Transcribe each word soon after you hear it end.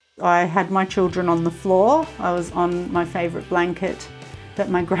I had my children on the floor. I was on my favourite blanket that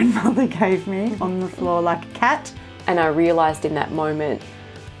my grandmother gave me on the floor like a cat. And I realised in that moment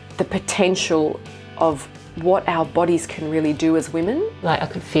the potential of what our bodies can really do as women. Like I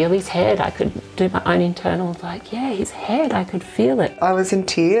could feel his head, I could do my own internal, like, yeah, his head, I could feel it. I was in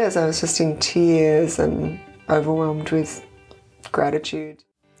tears, I was just in tears and overwhelmed with gratitude.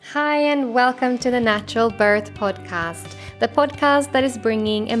 Hi and welcome to the Natural Birth Podcast, the podcast that is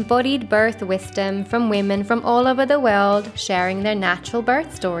bringing embodied birth wisdom from women from all over the world sharing their natural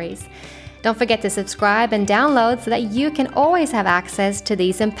birth stories. Don't forget to subscribe and download so that you can always have access to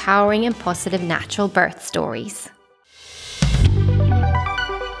these empowering and positive natural birth stories.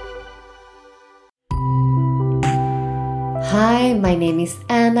 Hi, my name is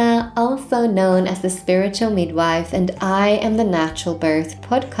Anna, also known as the Spiritual Midwife, and I am the Natural Birth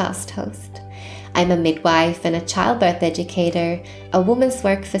Podcast host. I'm a midwife and a childbirth educator, a women's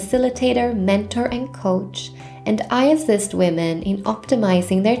work facilitator, mentor, and coach, and I assist women in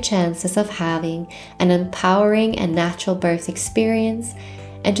optimizing their chances of having an empowering and natural birth experience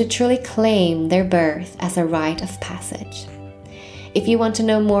and to truly claim their birth as a rite of passage. If you want to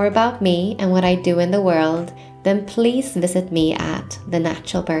know more about me and what I do in the world, then please visit me at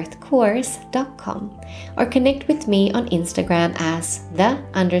thenaturalbirthcourse.com or connect with me on Instagram as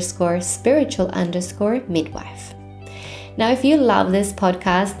the_spiritual_midwife. Now, if you love this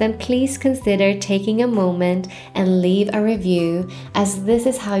podcast, then please consider taking a moment and leave a review, as this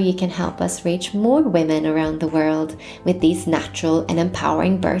is how you can help us reach more women around the world with these natural and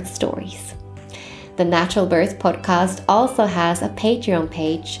empowering birth stories. The Natural Birth Podcast also has a Patreon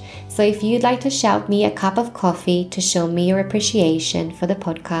page, so if you'd like to shout me a cup of coffee to show me your appreciation for the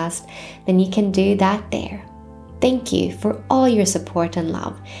podcast, then you can do that there. Thank you for all your support and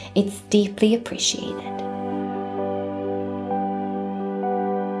love. It's deeply appreciated.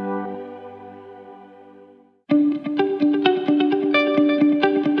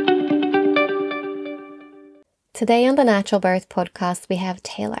 Today on the Natural Birth Podcast, we have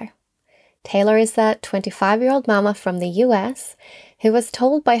Taylor. Taylor is a 25-year-old mama from the US who was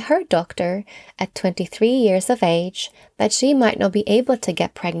told by her doctor at 23 years of age that she might not be able to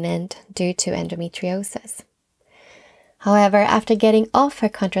get pregnant due to endometriosis. However, after getting off her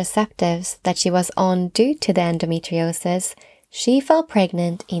contraceptives that she was on due to the endometriosis, she fell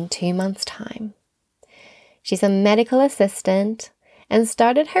pregnant in 2 months' time. She's a medical assistant and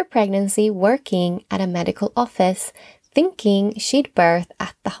started her pregnancy working at a medical office, thinking she'd birth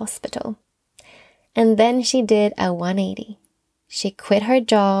at the hospital. And then she did a 180. She quit her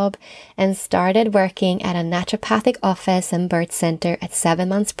job and started working at a naturopathic office and birth center at 7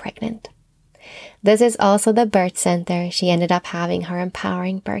 months pregnant. This is also the birth center she ended up having her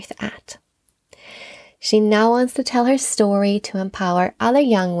empowering birth at. She now wants to tell her story to empower other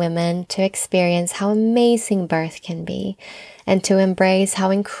young women to experience how amazing birth can be and to embrace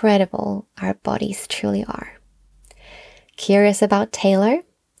how incredible our bodies truly are. Curious about Taylor?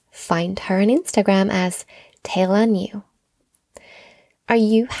 Find her on Instagram as Taylor New. Are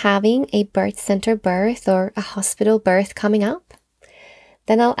you having a birth center birth or a hospital birth coming up?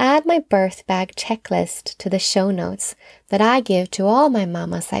 Then I'll add my birth bag checklist to the show notes that I give to all my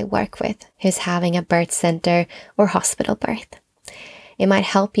mamas I work with who's having a birth center or hospital birth. It might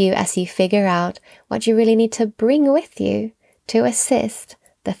help you as you figure out what you really need to bring with you to assist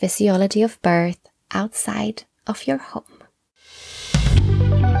the physiology of birth outside of your home.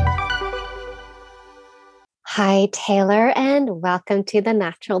 Hi, Taylor, and welcome to the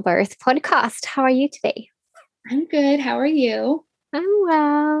Natural Birth Podcast. How are you today? I'm good. How are you? I'm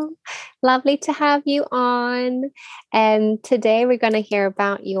well. Lovely to have you on. And today we're going to hear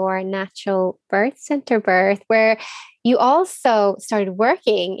about your natural birth center birth, where you also started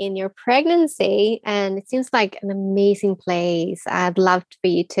working in your pregnancy. And it seems like an amazing place. I'd love for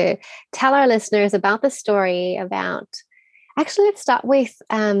you to tell our listeners about the story about, actually, let's start with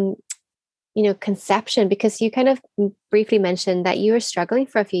conception, because you kind of briefly mentioned that you were struggling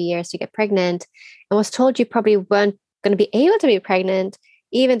for a few years to get pregnant and was told you probably weren't going to be able to be pregnant,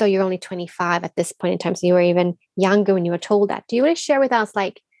 even though you're only 25 at this point in time. So you were even younger when you were told that. Do you want to share with us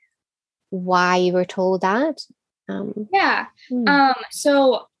why you were told that?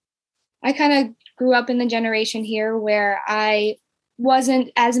 So I kind of grew up in the generation here where I wasn't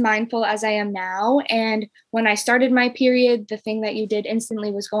as mindful as I am now. And when I started my period, the thing that you did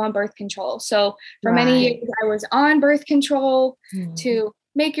instantly was go on birth control. So for many years, I was on birth control to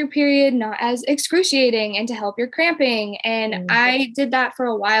make your period not as excruciating and to help your cramping. And I did that for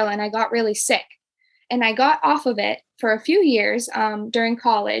a while and I got really sick. And I got off of it for a few years during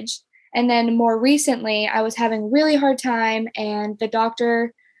college. And then more recently, I was having a really hard time and the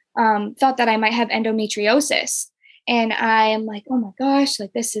doctor thought that I might have endometriosis. And I am like, oh my gosh,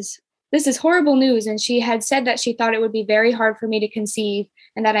 like this is horrible news. And she had said that she thought it would be very hard for me to conceive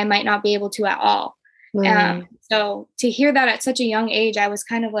and that I might not be able to at all. So to hear that at such a young age, I was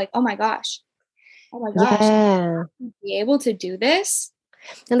kind of like, oh my gosh, Yeah. be able to do this.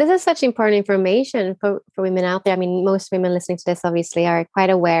 And this is such important information for women out there. I mean, most women listening to this obviously are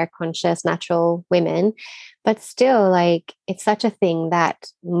quite aware, conscious, natural women, but still, like, it's such a thing that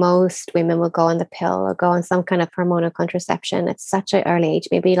most women will go on the pill or go on some kind of hormonal contraception at such an early age,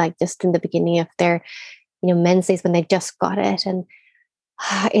 maybe like just in the beginning of their, menses when they just got it. And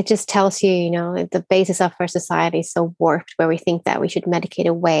it just tells you, the basis of our society is so warped, where we think that we should medicate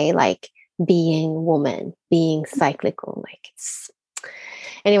away, like being woman, being cyclical, like it's.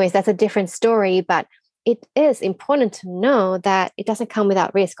 Anyways, that's a different story, but it is important to know that it doesn't come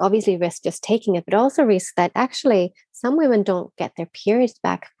without risk. Obviously, risk just taking it, but also risk that actually some women don't get their periods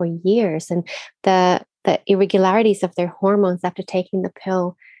back for years, and the irregularities of their hormones after taking the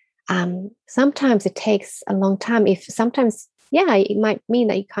pill. Sometimes it takes a long time. It might mean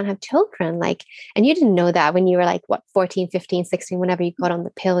that you can't have children. Like, and you didn't know that when you were like, 14, 15, 16, whenever you got on the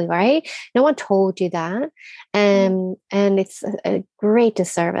pill, right? No one told you that. And it's a great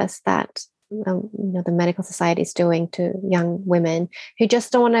disservice that, the medical society is doing to young women who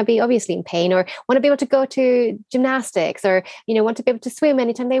just don't want to be obviously in pain, or want to be able to go to gymnastics, or, want to be able to swim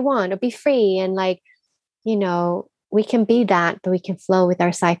anytime they want, or be free. And like, we can be that, but we can flow with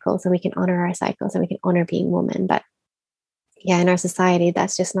our cycles, and we can honor our cycles, and we can honor being woman. But yeah, in our society,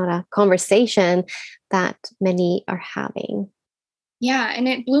 that's just not a conversation that many are having. Yeah. And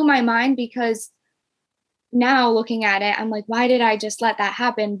it blew my mind, because now looking at it, I'm like, why did I just let that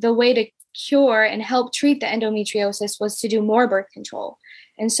happen? The way to cure and help treat the endometriosis was to do more birth control.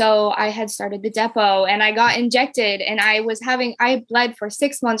 And so I had started the depot, and I got injected, and I bled for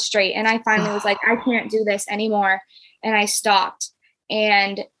 6 months straight. And I finally was like, I can't do this anymore. And I stopped.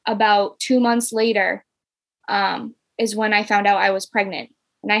 And about 2 months later, is when I found out I was pregnant.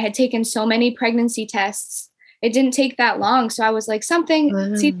 And I had taken so many pregnancy tests. It didn't take that long. So I was like,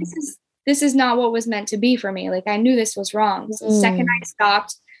 see, this is not what was meant to be for me. Like, I knew this was wrong. So the second I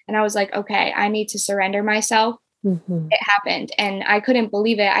stopped, and I was like, okay, I need to surrender myself. It happened. And I couldn't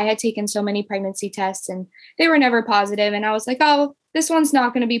believe it. I had taken so many pregnancy tests, and they were never positive. And I was like, oh, this one's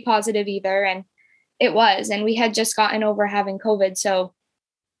not going to be positive either. And it was. And we had just gotten over having COVID. So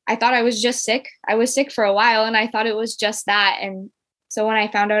I thought I was just sick. I was sick for a while, and I thought it was just that. And so when I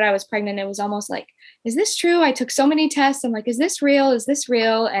found out I was pregnant, it was almost like, is this true? I took so many tests. I'm like, is this real? Is this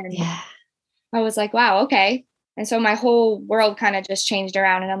real? And I was like, wow, okay. And so my whole world kind of just changed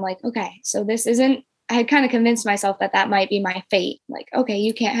around, and I'm like, okay, so I had kind of convinced myself that might be my fate. Like, okay,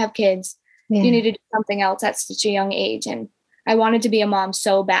 you can't have kids. Yeah. You need to do something else at such a young age. And I wanted to be a mom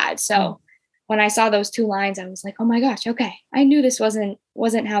so bad. So when I saw those 2 lines, I was like, oh my gosh, okay. I knew this wasn't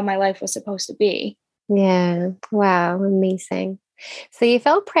how my life was supposed to be. Yeah. Wow. Amazing. So you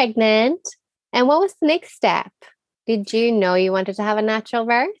fell pregnant. And what was the next step? Did you know you wanted to have a natural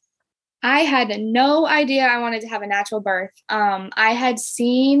birth? I had no idea I wanted to have a natural birth. I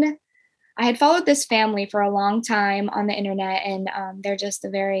had followed this family for a long time on the internet, and they're just a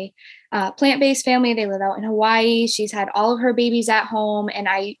very plant-based family. They live out in Hawaii. She's had all of her babies at home, and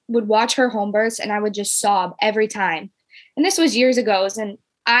I would watch her home births, and I would just sob every time. And this was years ago, and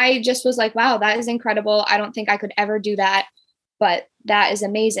I just was like, wow, that is incredible. I don't think I could ever do that, but that is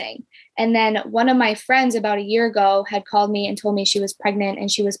amazing. And then one of my friends about a year ago had called me and told me she was pregnant, and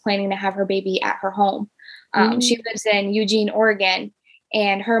she was planning to have her baby at her home. She lives in Eugene, Oregon.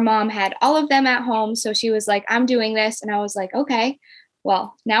 And her mom had all of them at home. So she was like, I'm doing this. And I was like, okay,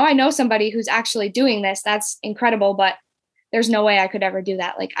 well, now I know somebody who's actually doing this. That's incredible. But there's no way I could ever do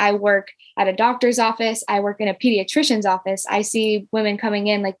that. Like, I work at a doctor's office. I work in a pediatrician's office. I see women coming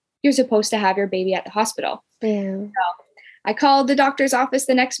in like, you're supposed to have your baby at the hospital. Yeah. So I called the doctor's office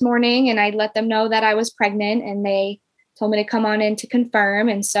the next morning, and I let them know that I was pregnant, and they told me to come on in to confirm.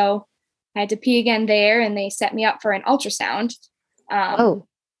 And so I had to pee again there, and they set me up for an ultrasound.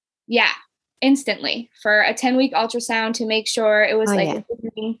 Yeah, instantly, for a 10-week ultrasound to make sure it was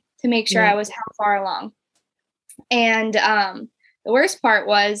to make sure I was how far along. And the worst part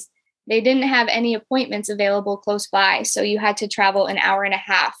was they didn't have any appointments available close by. So you had to travel an hour and a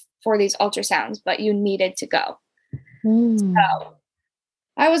half for these ultrasounds, but you needed to go. So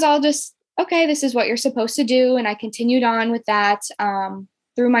I was all just, okay, this is what you're supposed to do. And I continued on with that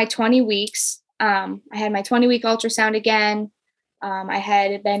through my 20 weeks. I had my 20-week ultrasound again. I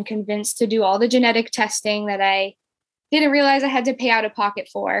had been convinced to do all the genetic testing that I didn't realize I had to pay out of pocket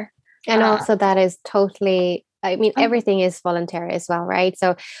for. And also that is totally I mean, everything is voluntary as well, right?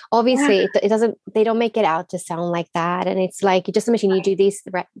 So obviously it doesn't, they don't make it out to sound like that. And it's like, just imagine you do these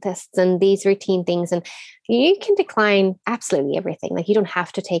tests and these routine things, and you can decline absolutely everything. Like, you don't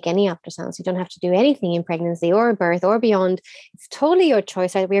have to take any ultrasounds. You don't have to do anything in pregnancy or birth or beyond. It's totally your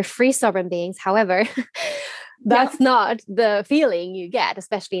choice, right? We're free sovereign beings. However, that's not the feeling you get,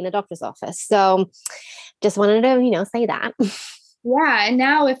 especially in a doctor's office. So just wanted to, say that. Yeah. And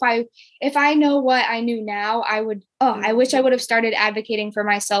now if I know what I knew now, I wish I would have started advocating for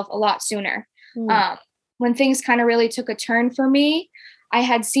myself a lot sooner. When things kind of really took a turn for me, I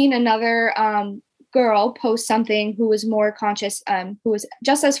had seen another girl post something who was more conscious, who was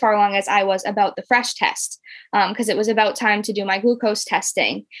just as far along as I was, about the fresh test, because it was about time to do my glucose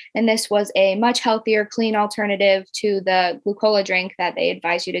testing. And this was a much healthier, clean alternative to the glucola drink that they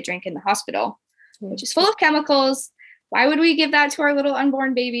advise you to drink in the hospital, which is full of chemicals. Why would we give that to our little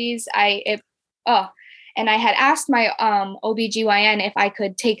unborn babies? And I had asked my OBGYN if I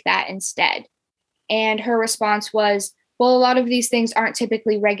could take that instead. And her response was, well, a lot of these things aren't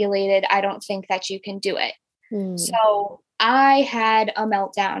typically regulated. I don't think that you can do it. So I had a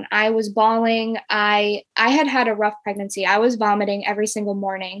meltdown. I was bawling. I had a rough pregnancy. I was vomiting every single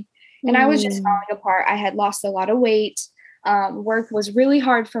morning, and I was just falling apart. I had lost a lot of weight. Work was really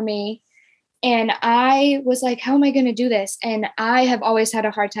hard for me. And I was like, how am I going to do this? And I have always had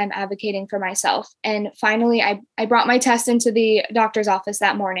a hard time advocating for myself. And finally, I brought my test into the doctor's office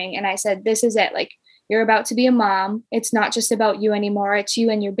that morning. And I said, this is it. Like, you're about to be a mom. It's not just about you anymore. It's you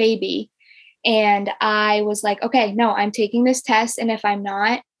and your baby. And I was like, okay, no, I'm taking this test. And if I'm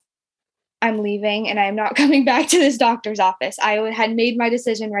not, I'm leaving, and I'm not coming back to this doctor's office. I had made my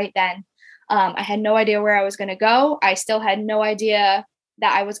decision right then. I had no idea where I was going to go. I still had no idea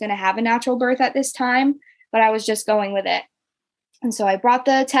that I was going to have a natural birth at this time, but I was just going with it. And so I brought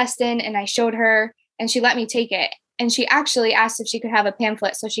the test in and I showed her, and she let me take it. And she actually asked if she could have a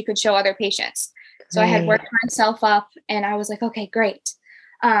pamphlet so she could show other patients. So I had worked myself up, and I was like, okay, great.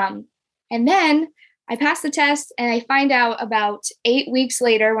 And then I passed the test, and I find out about 8 weeks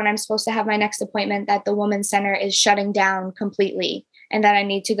later, when I'm supposed to have my next appointment, that the Women's Center is shutting down completely and that I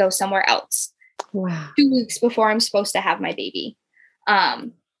need to go somewhere else. Wow. 2 weeks before I'm supposed to have my baby.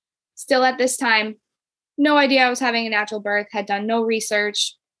 Still at this time, no idea I was having a natural birth, had done no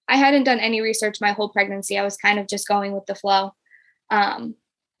research. I hadn't done any research my whole pregnancy. I was kind of just going with the flow.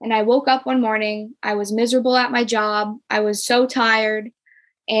 And I woke up one morning, I was miserable at my job. I was so tired,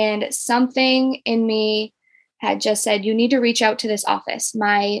 and something in me had just said, you need to reach out to this office.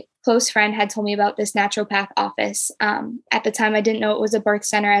 My close friend had told me about this naturopath office. At the time, I didn't know it was a birth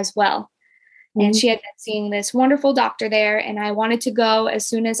center as well. And she had been seeing this wonderful doctor there, and I wanted to go as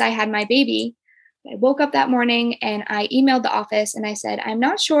soon as I had my baby. I woke up that morning and I emailed the office and I said, I'm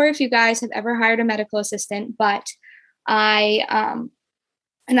not sure if you guys have ever hired a medical assistant, but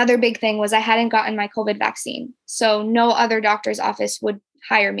another big thing was I hadn't gotten my COVID vaccine. So no other doctor's office would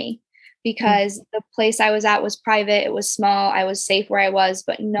hire me because the place I was at was private. It was small. I was safe where I was,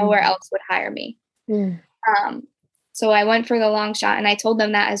 but nowhere else would hire me. So I went for the long shot, and I told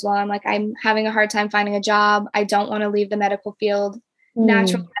them that as well. I'm like, I'm having a hard time finding a job. I don't want to leave the medical field.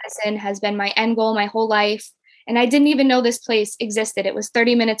 Natural medicine has been my end goal my whole life. And I didn't even know this place existed. It was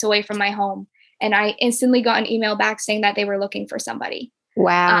 30 minutes away from my home. And I instantly got an email back saying that they were looking for somebody.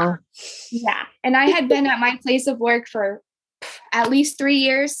 Wow. Yeah. And I had been at my place of work for at least 3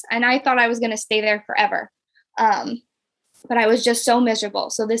 years, and I thought I was going to stay there forever. But I was just so miserable.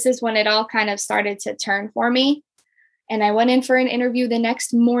 So this is when it all kind of started to turn for me. And I went in for an interview the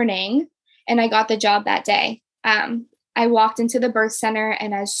next morning, and I got the job that day. I walked into the birth center,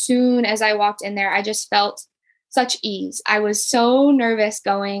 and as soon as I walked in there, I just felt such ease. I was so nervous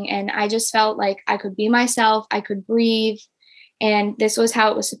going, and I just felt like I could be myself. I could breathe. And this was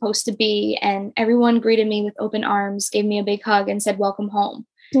how it was supposed to be. And everyone greeted me with open arms, gave me a big hug, and said, welcome home.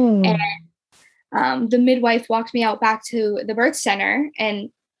 And the midwife walked me out back to the birth center. And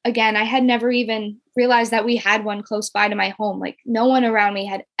again, I had never even realized that we had one close by to my home. Like, no one around me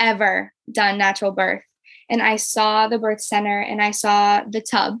had ever done natural birth. And I saw the birth center and I saw the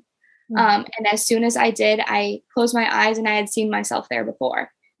tub. And as soon as I did, I closed my eyes, and I had seen myself there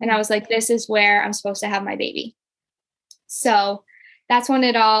before. And I was like, this is where I'm supposed to have my baby. So that's when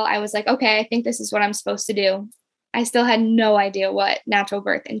I was like, okay, I think this is what I'm supposed to do. I still had no idea what natural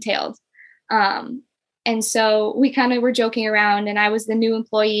birth entailed. And so we kind of were joking around, and I was the new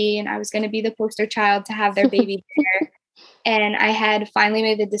employee, and I was going to be the poster child to have their baby there. And I had finally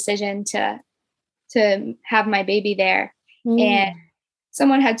made the decision to have my baby there. And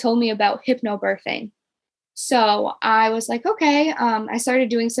someone had told me about hypnobirthing. So I was like, okay. I started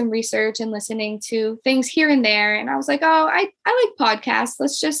doing some research and listening to things here and there. And I was like, oh, I like podcasts.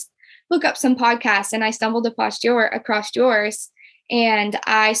 Let's just look up some podcasts. And I stumbled across yours. And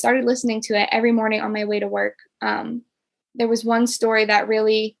I started listening to it every morning on my way to work. There was one story that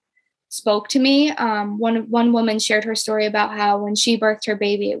really spoke to me. One woman shared her story about how when she birthed her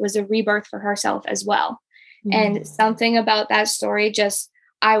baby, it was a rebirth for herself as well. And something about that story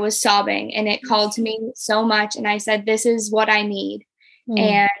I was sobbing, and it called to me so much. And I said, this is what I need.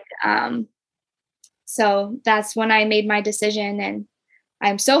 And so that's when I made my decision, and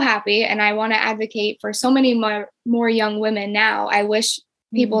I'm so happy. And I want to advocate for so many more young women now. I wish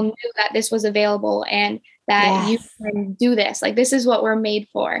people knew that this was available and that you can do this. Like, this is what we're made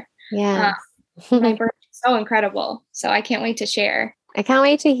for. Yeah. My birth is so incredible. So I can't wait to share. I can't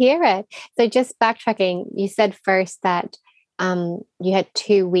wait to hear it. So just backtracking, you said first that you had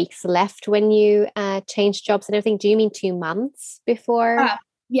 2 weeks left when you changed jobs and everything. Do you mean 2 months before?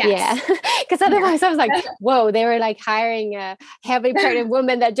 Yes. Yeah. Because otherwise I was like, whoa, they were like hiring a heavily pregnant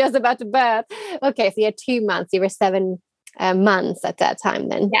woman that just about to birth. Okay, so you had 2 months. You were 7 months at that time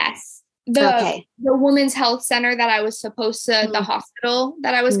then. Yes. The women's health center that I was supposed to, the hospital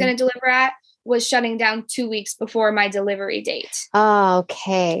that I was going to deliver at, was shutting down 2 weeks before my delivery date. Oh,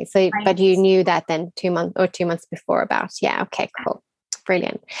 okay. So, but you knew that then 2 months before about. Yeah. Okay, cool.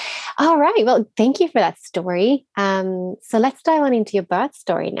 Brilliant. All right. Well, thank you for that story. So let's dive on into your birth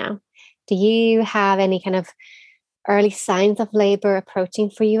story now. Do you have any kind of early signs of labor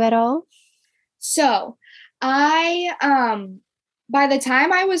approaching for you at all? So by the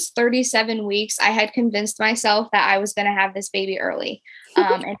time I was 37 weeks, I had convinced myself that I was going to have this baby early.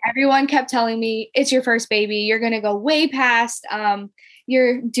 And everyone kept telling me, it's your first baby. You're going to go way past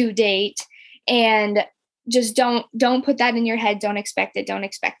your due date. And just don't put that in your head. Don't expect it. Don't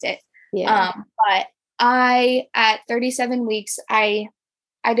expect it. Yeah. But at 37 weeks, I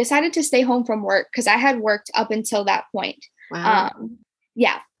decided to stay home from work because I had worked up until that point. Wow.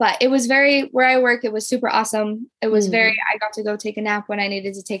 Yeah, but it was where I work, it was super awesome. It was I got to go take a nap when I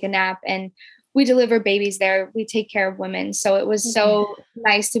needed to take a nap, and we deliver babies there. We take care of women. So it was so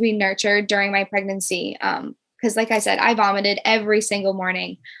nice to be nurtured during my pregnancy. Because like I said, I vomited every single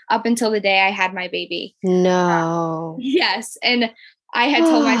morning up until the day I had my baby. No. Yes. And I had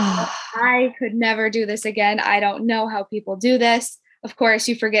told myself I could never do this again. I don't know how people do this. Of course,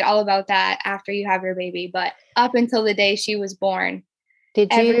 you forget all about that after you have your baby. But up until the day she was born, gosh,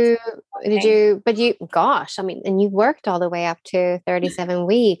 I mean, and you worked all the way up to 37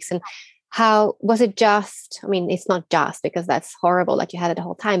 weeks. And how was it it's not just because that's horrible, like you had it the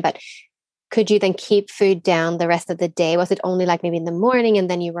whole time, but could you then keep food down the rest of the day? Was it only like maybe in the morning and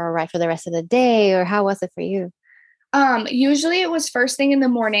then you were all right for the rest of the day, or how was it for you? Usually it was first thing in the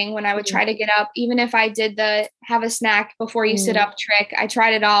morning when I would try to get up, even if I did have a snack before you sit up trick. I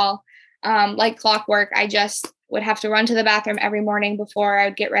tried it all. Like clockwork, I just would have to run to the bathroom every morning before I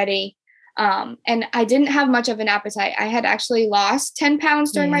would get ready. And I didn't have much of an appetite. I had actually lost 10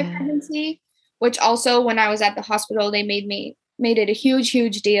 pounds during my pregnancy, which also when I was at the hospital, they made it a huge,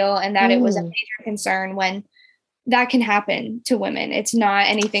 huge deal. And that it was a major concern when that can happen to women. It's not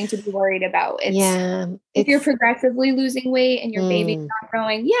anything to be worried about. If you're progressively losing weight and your baby's not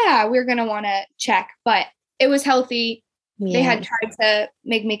growing, we're going to want to check, but it was healthy. Yeah. They had tried to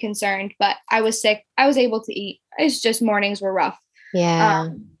make me concerned, but I was sick. I was able to eat. It's just mornings were rough. Yeah.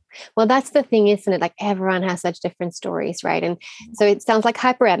 Well, that's the thing, isn't it? Like everyone has such different stories, right? And so it sounds like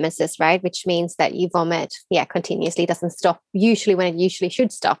hyperemesis, right? Which means that you vomit, continuously. It doesn't stop usually when it usually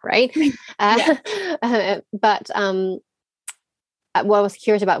should stop, right? But what I was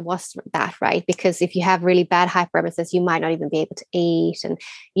curious about was that, right? Because if you have really bad hyperemesis, you might not even be able to eat, and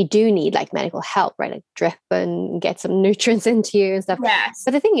you do need like medical help, right? Like drip and get some nutrients into you and stuff. Yes.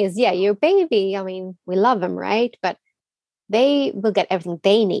 But the thing is, your baby, I mean, we love them, right? But they will get everything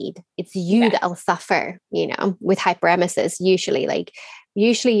they need. It's you that'll suffer, with hyperemesis.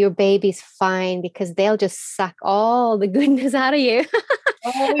 Usually your baby's fine because they'll just suck all the goodness out of you.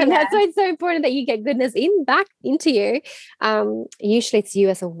 And that's why it's so important that you get goodness back into you. Usually it's you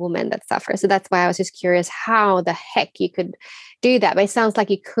as a woman that suffers. So that's why I was just curious how the heck you could do that. But it sounds like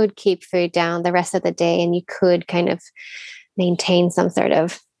you could keep food down the rest of the day and you could kind of maintain some sort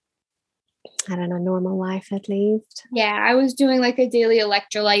of, I don't know, normal life at least. Yeah, I was doing like a daily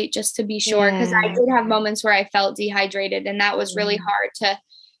electrolyte just to be sure, because I did have moments where I felt dehydrated, and that was really hard to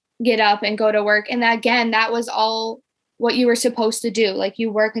get up and go to work. And again, that was all what you were supposed to do. Like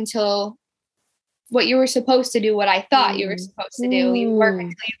you work until what you were supposed to do, what I thought you were supposed to do. You work until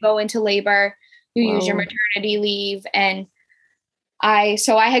you go into labor, you use your maternity leave. And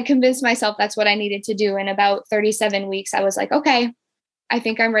So I had convinced myself that's what I needed to do. In about 37 weeks, I was like, okay, I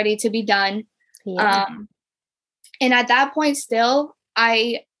think I'm ready to be done. Yeah. And at that point still,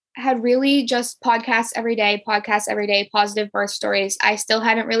 I had really just podcasts every day, positive birth stories. I still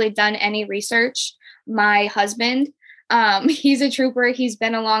hadn't really done any research. My husband, he's a trooper. He's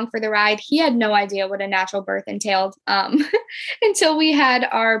been along for the ride. He had no idea what a natural birth entailed until we had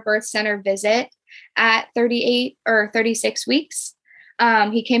our birth center visit at 38 or 36 weeks.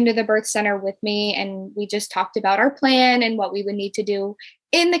 He came to the birth center with me and we just talked about our plan and what we would need to do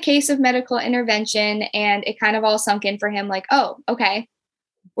in the case of medical intervention. And it kind of all sunk in for him like, oh, okay,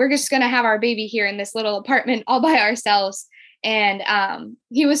 we're just going to have our baby here in this little apartment all by ourselves. And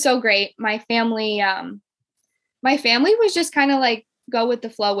he was so great. My family was just kind of like go with the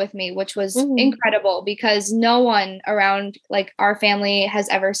flow with me, which was incredible because no one around like our family has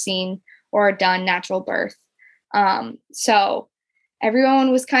ever seen or done natural birth. So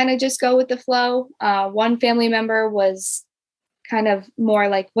everyone was kind of just go with the flow. One family member was kind of more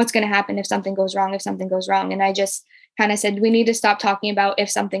like, what's going to happen if something goes wrong, And I just kind of said, we need to stop talking about if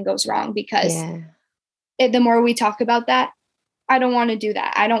something goes wrong because the more we talk about that, I don't want to do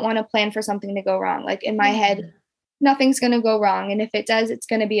that. I don't want to plan for something to go wrong. Like in my head, nothing's going to go wrong. And if it does, it's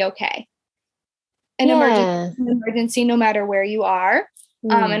going to be okay. An emergency, no matter where you are.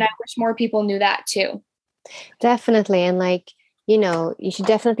 And I wish more people knew that too. Definitely. And like, you should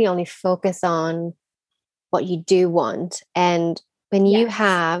definitely only focus on what you do want. And when you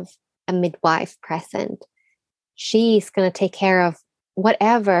have a midwife present, she's going to take care of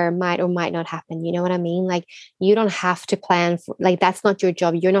whatever might or might not happen. You know what I mean? Like you don't have to plan for, like, that's not your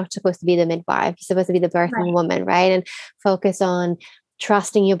job. You're not supposed to be the midwife. You're supposed to be the birthing woman, right? And focus on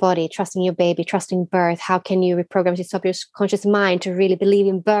trusting your body, trusting your baby, trusting birth. How can you reprogram your subconscious mind to really believe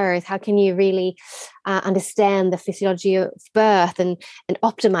in birth? How can you really understand the physiology of birth and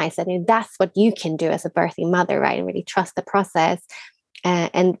optimize it? And that's what you can do as a birthing mother, right? And really trust the process.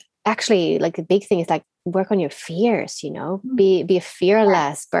 And actually, like the big thing is like work on your fears, be a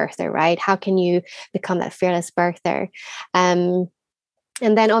fearless birther, right? How can you become that fearless birther? And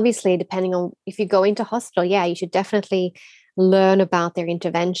then obviously, depending on if you go into hospital, you should definitely learn about their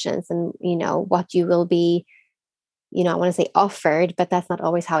interventions and, what you will be, I want to say offered, but that's not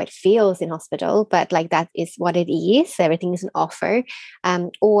always how it feels in hospital, but like that is what it is. Everything is an offer.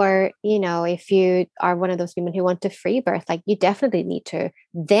 Or, if you are one of those women who want to free birth, like you definitely need to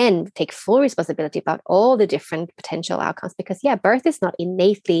then take full responsibility about all the different potential outcomes because birth is not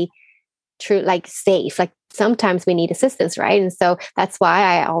innately true, like safe. Like sometimes we need assistance, right? And so that's why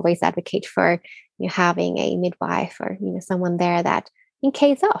I always advocate for having a midwife or someone there that in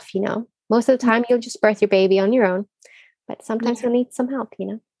case of most of the time you'll just birth your baby on your own, but sometimes you'll need some help.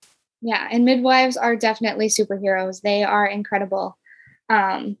 Yeah, and midwives are definitely superheroes. They are incredible.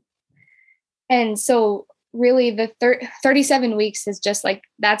 And so really the 37 weeks is just like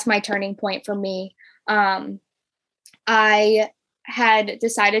that's my turning point for me. I had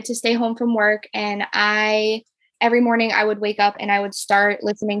decided to stay home from work and every morning I would wake up and I would start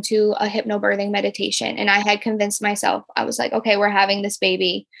listening to a hypnobirthing meditation. And I had convinced myself, I was like, okay, we're having this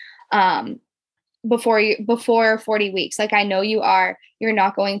baby before 40 weeks. Like, I know you're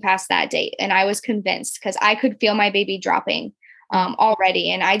not going past that date. And I was convinced because I could feel my baby dropping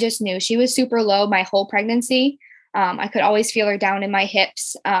already. And I just knew she was super low my whole pregnancy. I could always feel her down in my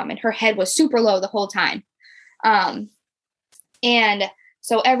hips and her head was super low the whole time. And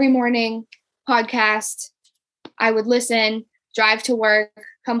so every morning podcast, I would listen, drive to work,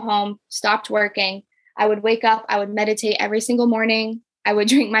 come home, stopped working. I would wake up, I would meditate every single morning. I would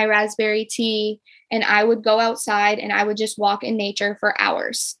drink my raspberry tea and I would go outside and I would just walk in nature for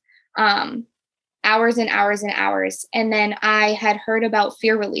hours, hours and hours and hours. And then I had heard about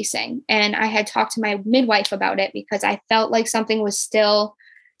fear releasing and I had talked to my midwife about it because I felt like something was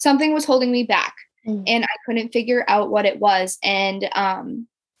holding me back and I couldn't figure out what it was. And,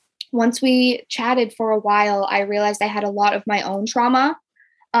 once we chatted for a while, I realized I had a lot of my own trauma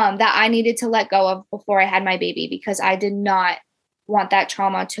that I needed to let go of before I had my baby because I did not want that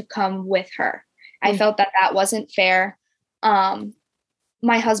trauma to come with her. I felt that wasn't fair. My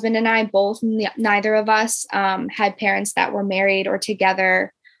husband and I both, neither of us had parents that were married or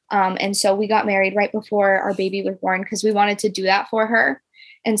together. And so we got married right before our baby was born because we wanted to do that for her.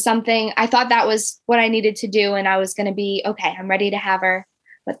 And I thought that was what I needed to do. And I was going to be, okay, I'm ready to have her.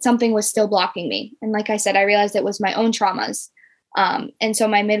 But something was still blocking me. And like I said, I realized it was my own traumas. And so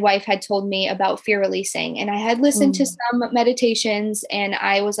my midwife had told me about fear releasing and I had listened to some meditations and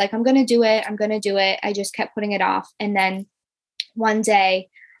I was like, I'm going to do it. I just kept putting it off. And then one day,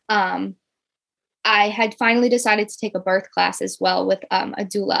 I had finally decided to take a birth class as well with a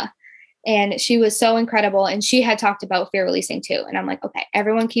doula. And she was so incredible. And she had talked about fear releasing too. And I'm like, okay,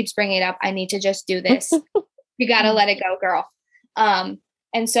 everyone keeps bringing it up. I need to just do this. You got to let it go, girl.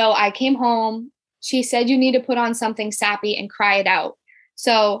 And so I came home. She said, you need to put on something sappy and cry it out.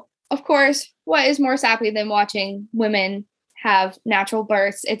 So, of course, what is more sappy than watching women have natural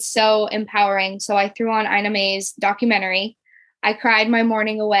births? It's so empowering. So I threw on Ina May's documentary. I cried my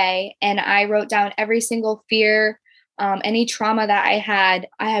morning away, and I wrote down every single fear, any trauma that I had.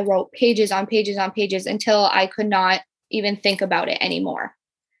 I wrote pages on pages on pages until I could not even think about it anymore.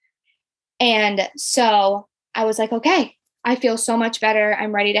 And so I was like, okay, I feel so much better.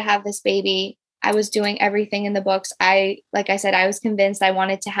 I'm ready to have this baby. I was doing everything in the books. Like I said, I was convinced I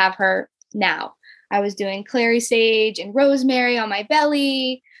wanted to have her now. I was doing clary sage and rosemary on my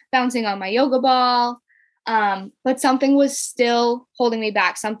belly, bouncing on my yoga ball. But something was still holding me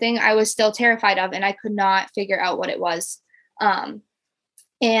back, something I was still terrified of, and I could not figure out what it was. And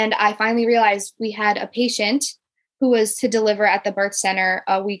I finally realized we had a patient who was to deliver at the birth center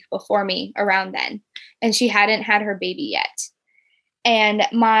a week before me around then, and she hadn't had her baby yet. And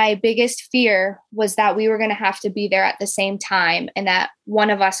my biggest fear was that we were going to have to be there at the same time, and that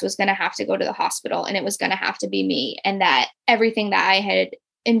one of us was going to have to go to the hospital, and it was going to have to be me, and that everything that I had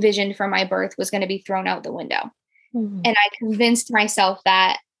envisioned for my birth was going to be thrown out the window. Mm-hmm. And I convinced myself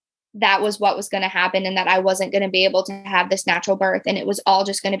that that was what was going to happen, and that I wasn't going to be able to have this natural birth, and it was all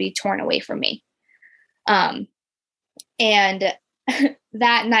just going to be torn away from me. And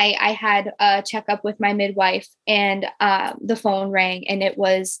that night I had a checkup with my midwife, and the phone rang, and it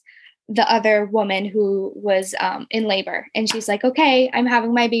was the other woman who was in labor. And she's like, okay, I'm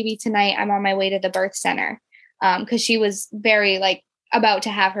having my baby tonight. I'm on my way to the birth center. Cause she was very like about to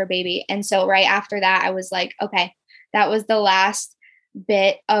have her baby. And so right after that, I was like, okay, that was the last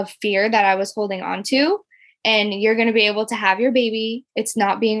bit of fear that I was holding on to. And you're going to be able to have your baby. It's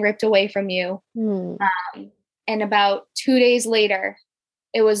not being ripped away from you. And about 2 days later,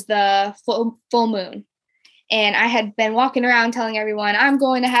 it was the full moon. And I had been walking around telling everyone, I'm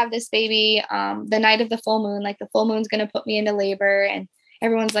going to have this baby the night of the full moon. Like, the full moon's going to put me into labor. And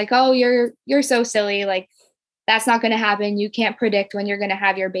everyone's like, oh, you're so silly. Like, that's not going to happen. You can't predict when you're going to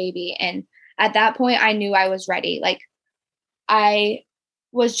have your baby. And at that point, I knew I was ready. Like, I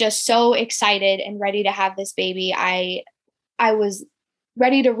was just so excited and ready to have this baby. I was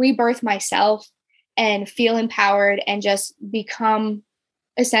ready to rebirth myself and feel empowered and just become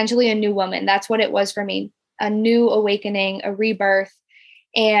essentially a new woman. That's what it was for me. A new awakening, a rebirth.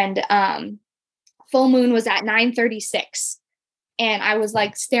 And full moon was at 9:36. And I was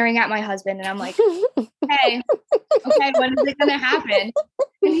like staring at my husband, and I'm like, okay, when is it going to happen?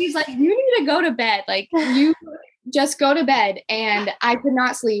 And he's like, you need to go to bed. Like, you just go to bed. And I could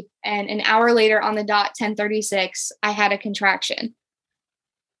not sleep. And an hour later on the dot, 10:36, I had a contraction.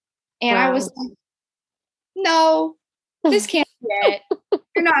 And wow. I was like, no, this can't be it.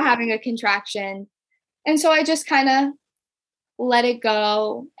 You're not having a contraction. And so I just kind of let it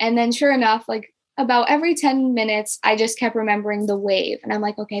go. And then sure enough, like about every 10 minutes, I just kept remembering the wave. And I'm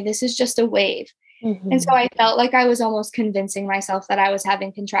like, okay, this is just a wave. Mm-hmm. And so I felt like I was almost convincing myself that I was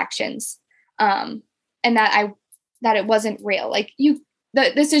having contractions, and that it wasn't real. Like,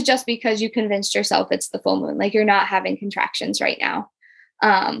 this is just because you convinced yourself it's the full moon. Like, you're not having contractions right now.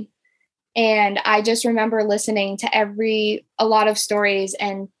 And I just remember listening to a lot of stories.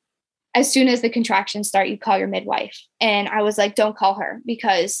 And as soon as the contractions start, you call your midwife. And I was like, don't call her,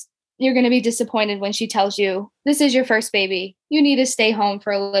 because you're going to be disappointed when she tells you, this is your first baby. You need to stay home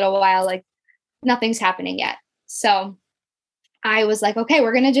for a little while. Like, nothing's happening yet. So I was like, okay,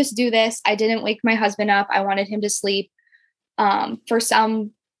 we're going to just do this. I didn't wake my husband up. I wanted him to sleep. I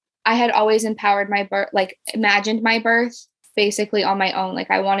had always empowered my birth, like imagined my birth basically on my own. Like,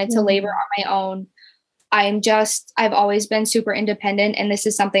 I wanted to labor on my own. I've always been super independent, and this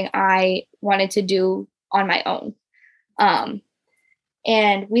is something I wanted to do on my own.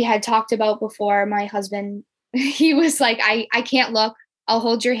 And we had talked about before, my husband, he was like, I can't look. I'll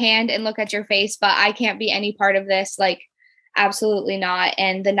hold your hand and look at your face, but I can't be any part of this. Like, absolutely not.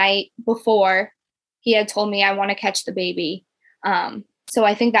 And the night before, he had told me, I want to catch the baby. So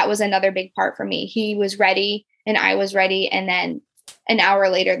I think that was another big part for me. He was ready and I was ready. And then an hour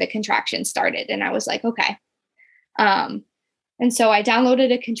later, the contraction started, and I was like, okay. And so I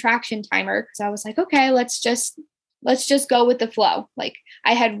downloaded a contraction timer, because I was like, okay, let's just go with the flow. Like,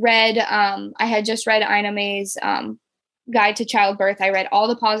 I had just read Ina May's Guide to Childbirth. I read all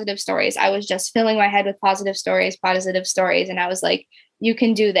the positive stories. I was just filling my head with positive stories. And I was like, you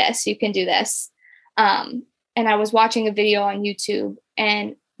can do this. You can do this. And I was watching a video on YouTube,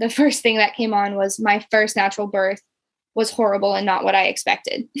 and the first thing that came on was my first natural birth was horrible and not what I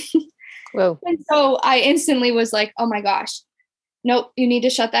expected. Whoa. And so I instantly was like, oh my gosh, nope, you need to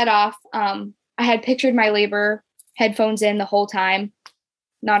shut that off. I had pictured my labor, headphones in the whole time.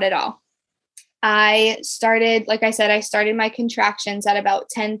 Not at all. I started my contractions at about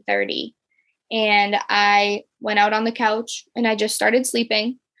 10:30, and I went out on the couch and I just started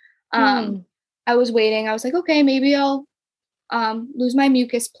sleeping. I was waiting. I was like, okay, maybe I'll lose my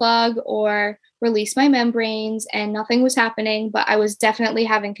mucus plug or release my membranes, and nothing was happening, but I was definitely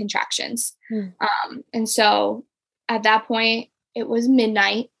having contractions. And so at that point, it was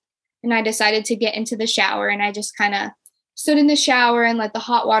midnight, and I decided to get into the shower, and I just kind of stood in the shower and let the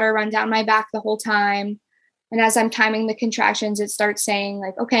hot water run down my back the whole time. And as I'm timing the contractions, it starts saying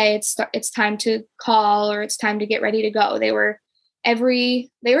like, okay, it's time to call, or it's time to get ready to go. They were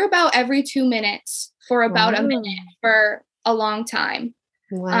about every 2 minutes for about a minute for a long time.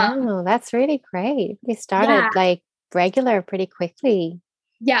 Wow, that's really great. You started like regular pretty quickly.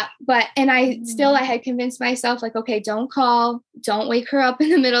 Yeah, and I had convinced myself like, okay, don't call, don't wake her up in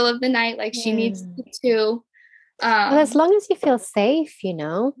the middle of the night. Like she needs to. Well, as long as you feel safe,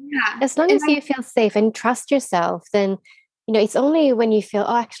 as long as you feel safe and trust yourself, then, it's only when you feel,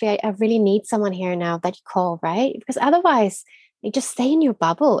 oh, actually, I really need someone here now that you call, right? Because otherwise you just stay in your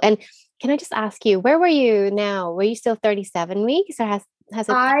bubble. And can I just ask you, where were you now? Were you still 37 weeks, or has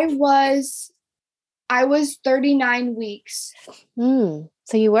it? I was 39 weeks.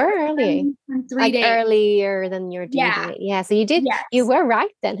 So you were early, like earlier than your due date. Yeah. So you did. Yes. You were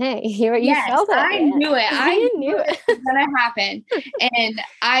right then. Hey, you felt it. I knew it. I knew it was gonna happen, and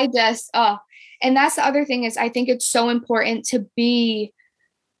I just and that's the other thing is I think it's so important to be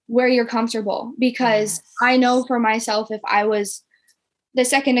where you're comfortable, because I know for myself, if I was the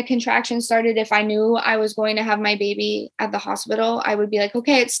second a contraction started, if I knew I was going to have my baby at the hospital, I would be like,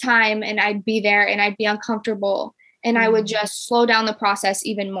 okay, it's time, and I'd be there, and I'd be uncomfortable. And I would just slow down the process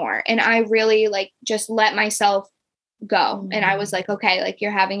even more. And I really just let myself go. And I was like, okay, you're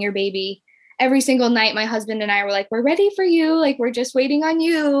having your baby. Every single night, my husband and I were like, we're ready for you. We're just waiting on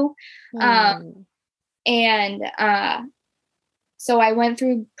you. So I went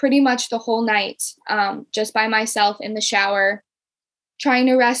through pretty much the whole night, just by myself in the shower, trying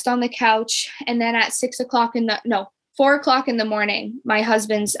to rest on the couch. And then at 4 o'clock in the morning, my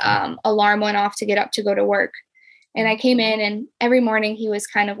husband's alarm went off to get up to go to work. And I came in, and every morning he was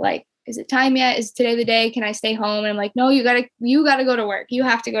kind of like, is it time yet? Is today the day? Can I stay home? And I'm like, no, you gotta go to work. You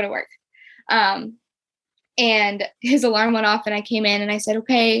have to go to work. And his alarm went off, and I came in and I said,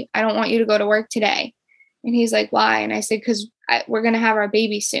 okay, I don't want you to go to work today. And he's like, why? And I said, because we're going to have our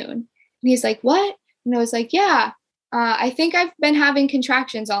baby soon. And he's like, what? And I was like, yeah, I think I've been having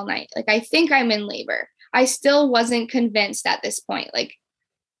contractions all night. I think I'm in labor. I still wasn't convinced at this point.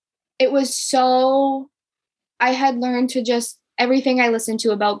 It was so, I had learned to just, everything I listened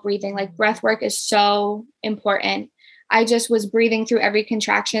to about breathing, breath work is so important. I just was breathing through every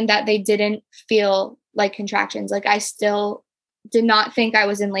contraction that they didn't feel like contractions. I still did not think I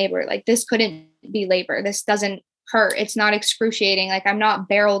was in labor. This couldn't be labor. This doesn't hurt. It's not excruciating. I'm not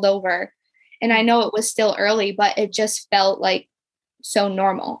barreled over. And I know it was still early, but it just felt so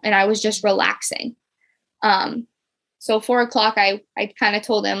normal. And I was just relaxing. So 4 o'clock, I kind of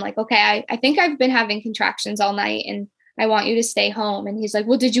told him okay, I think I've been having contractions all night, and I want you to stay home. And he's like,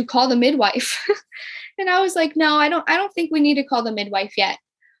 well, did you call the midwife? And I was like, no, I don't think we need to call the midwife yet.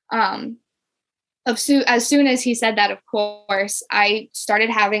 As soon as he said that, of course, I started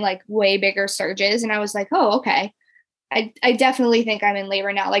having way bigger surges, and I was like, oh, okay. I definitely think I'm in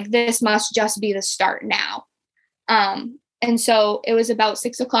labor now. This must just be the start now. And so it was about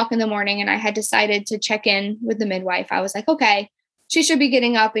 6 o'clock in the morning, and I had decided to check in with the midwife. I was like, okay, she should be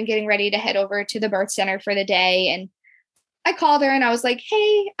getting up and getting ready to head over to the birth center for the day. And I called her and I was like,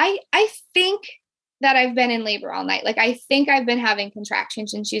 hey, I think that I've been in labor all night. I think I've been having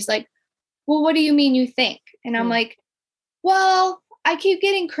contractions. And she's like, well, what do you mean you think? And I'm like, well, I keep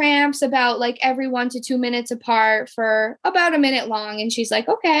getting cramps about every 1 to 2 minutes apart for about a minute long. And she's like,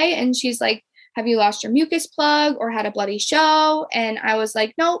 okay. And she's like, have you lost your mucus plug or had a bloody show? And I was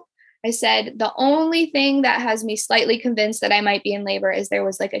like, nope. I said, the only thing that has me slightly convinced that I might be in labor is there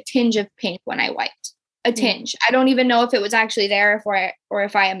was a tinge of pink when I wiped. A tinge. I don't even know if it was actually there or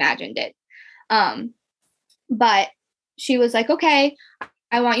if I imagined it. But she was like, okay,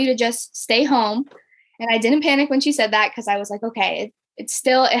 I want you to just stay home. And I didn't panic when she said that, because I was like, okay,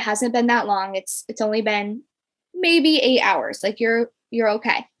 it hasn't been that long. It's only been maybe 8 hours. You're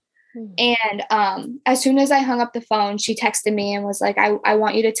okay. And as soon as I hung up the phone, she texted me and was like, I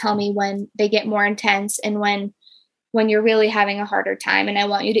want you to tell me when they get more intense and when when you're really having a harder time. And I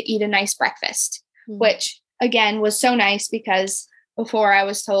want you to eat a nice breakfast, which again was so nice because before I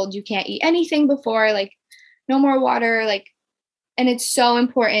was told you can't eat anything before, like no more water, like, and it's so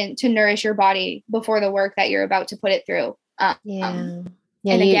important to nourish your body before the work that you're about to put it through. Yeah. And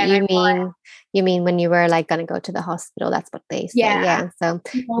you, again, you mean when you were like going to go to the hospital, that's what they say. Yeah. So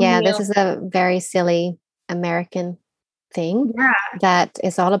no yeah, meal. this is a very silly American thing Yeah. that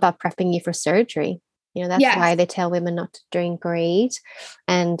is all about prepping you for surgery. You know, that's Yes. why they tell women not to drink or eat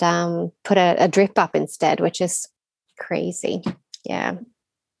and put a drip up instead, which is crazy. Yeah.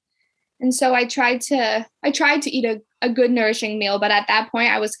 And so I tried to eat a good nourishing meal, but at that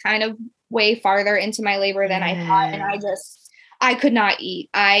point I was kind of way farther into my labor than I thought. And I could not eat.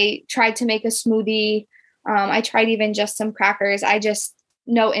 I tried to make a smoothie. I tried even just some crackers. I just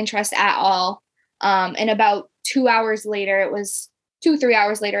no interest at all. And about 2 hours later, it was 3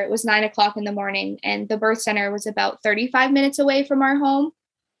 hours later, it was 9:00 in the morning, and the birth center was about 35 minutes away from our home.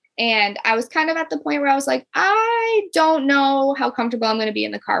 And I was kind of at the point where I was like, I don't know how comfortable I'm going to be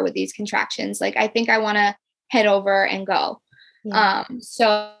in the car with these contractions. Like, I think I want to head over and go. Yeah.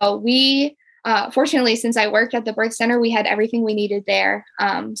 So we, fortunately, since I worked at the birth center, we had everything we needed there.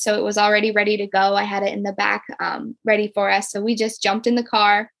 So it was already ready to go. I had it in the back, ready for us. So we just jumped in the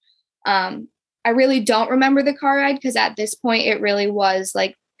car. I really don't remember the car ride because at this point it really was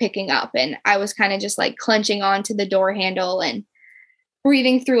like picking up, and I was kind of just like clenching onto the door handle and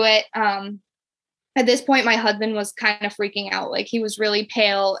breathing through it. At this point, my husband was kind of freaking out. Like, he was really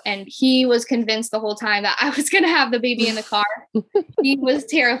pale, and he was convinced the whole time that I was going to have the baby in the car. He was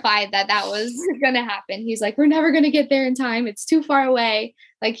terrified that was going to happen. He's like, we're never going to get there in time. It's too far away.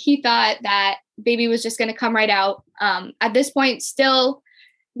 Like, he thought that baby was just going to come right out. At this point, still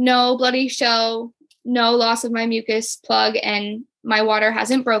no bloody show, no loss of my mucus plug, and my water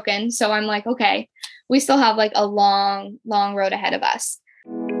hasn't broken. So I'm like, okay, we still have like a long, long road ahead of us.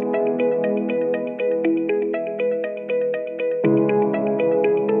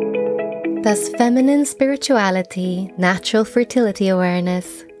 Does feminine spirituality, natural fertility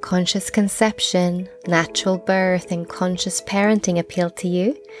awareness, conscious conception, natural birth, and conscious parenting appeal to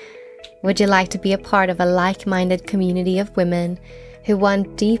you? Would you like to be a part of a like-minded community of women who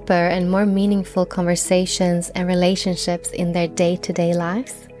want deeper and more meaningful conversations and relationships in their day-to-day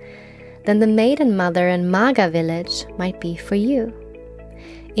lives? Then the Maiden Mother and Maga Village might be for you.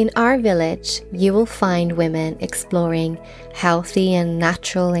 In our village, you will find women exploring healthy and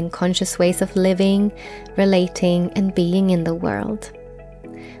natural and conscious ways of living, relating, and being in the world.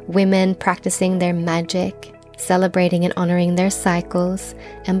 Women practicing their magic, celebrating and honoring their cycles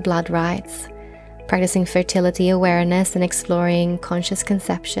and blood rites, practicing fertility awareness and exploring conscious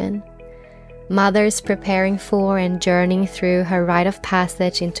conception. Mothers preparing for and journeying through her rite of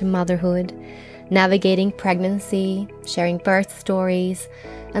passage into motherhood, navigating pregnancy, sharing birth stories,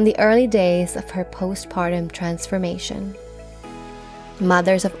 and the early days of her postpartum transformation.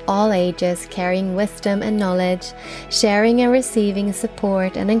 Mothers of all ages carrying wisdom and knowledge, sharing and receiving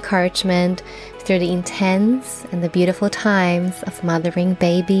support and encouragement through the intense and the beautiful times of mothering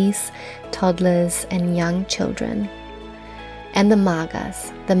babies, toddlers, and young children. And the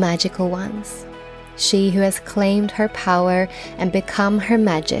Magas, the magical ones, she who has claimed her power and become her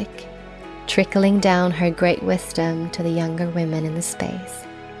magic, trickling down her great wisdom to the younger women in the space.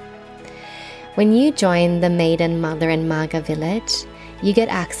 When you join the Maiden Mother and Maga Village, you get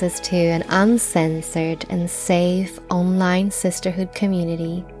access to an uncensored and safe online sisterhood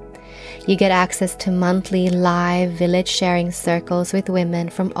community. You get access to monthly live village sharing circles with women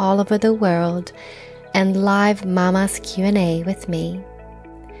from all over the world and live Mama's Q&A with me.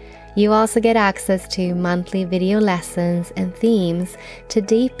 You also get access to monthly video lessons and themes to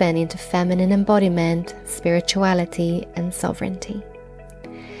deepen into feminine embodiment, spirituality, and sovereignty.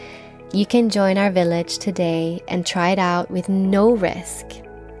 You can join our village today and try it out with no risk.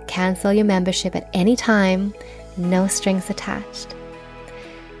 Cancel your membership at any time, no strings attached.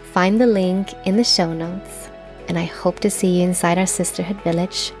 Find the link in the show notes, and I hope to see you inside our sisterhood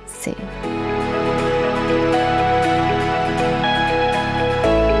village soon.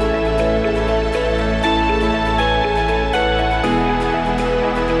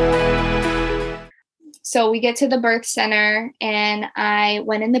 So we get to the birth center, and I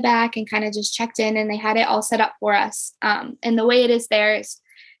went in the back and kind of just checked in, and they had it all set up for us. And the way it is there is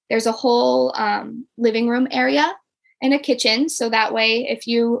there's a whole living room area and a kitchen. So that way, if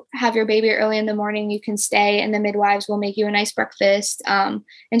you have your baby early in the morning, you can stay, and the midwives will make you a nice breakfast and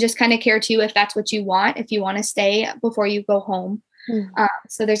just kind of care to you if that's what you want, if you want to stay before you go home.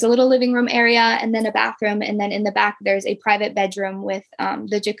 So there's a little living room area and then a bathroom. And then in the back, there's a private bedroom with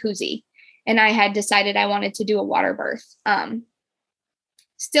the jacuzzi. and I had decided I wanted to do a water birth.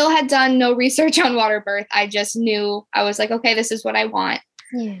 Still had done no research on water birth. I just knew, I was like, okay, this is what I want.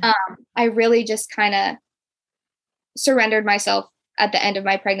 Yeah. I really just kind of surrendered myself at the end of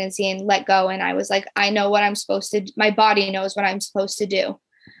my pregnancy and let go. And I was like, I know what I'm supposed to, my body knows what I'm supposed to do.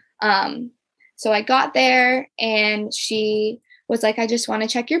 So I got there and she was like, I just want to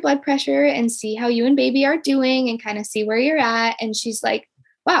check your blood pressure and see how you and baby are doing and kind of see where you're at. And she's like,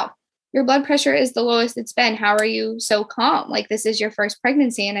 wow, your blood pressure is the lowest it's been. How are you so calm? Like, this is your first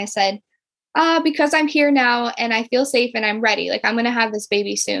pregnancy. And I said, because I'm here now and I feel safe and I'm ready. Like, I'm going to have this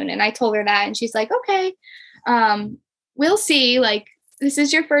baby soon. And I told her that, and she's like, okay, we'll see. Like, this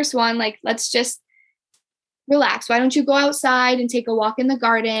is your first one. Like, let's just relax. Why don't you go outside and take a walk in the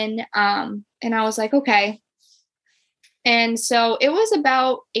garden? And I was like, okay. And so it was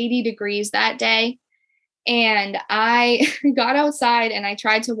about 80 degrees that day. And I got outside and I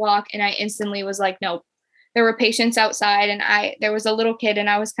tried to walk, and I instantly was like, nope. There were patients outside, and there was a little kid, and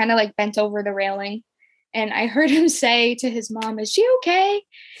I was kind of like bent over the railing, and I heard him say to his mom, is she okay?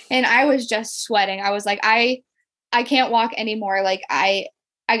 And I was just sweating. I was like, I can't walk anymore. Like, I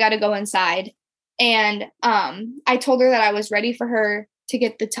got to go inside. And I told her that I was ready for her to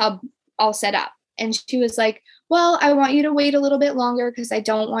get the tub all set up. And she was like, well, I want you to wait a little bit longer because I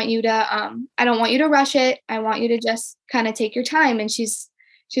don't want you to rush it. I want you to just kind of take your time. And she's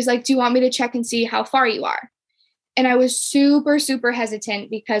like, do you want me to check and see how far you are? And I was super, super hesitant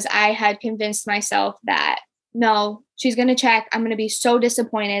because I had convinced myself that, no, she's going to check. I'm going to be so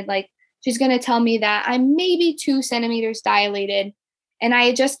disappointed. Like, she's going to tell me that I'm maybe 2 centimeters dilated. And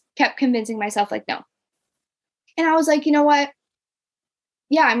I just kept convincing myself, like, no. And I was like, you know what?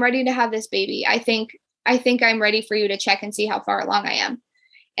 Yeah, I'm ready to have this baby. I think I'm ready for you to check and see how far along I am.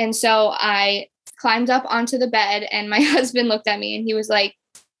 And so I climbed up onto the bed, and my husband looked at me and he was like,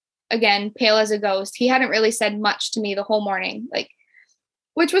 again, pale as a ghost. He hadn't really said much to me the whole morning, like,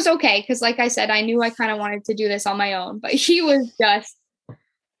 which was okay. Cause like I said, I knew I kind of wanted to do this on my own, but he was just,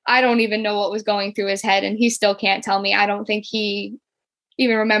 I don't even know what was going through his head. And he still can't tell me. I don't think he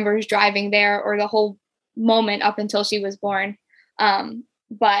even remembers driving there or the whole moment up until she was born.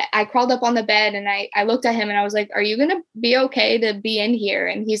 But I crawled up on the bed and I looked at him and I was like, are you going to be okay to be in here?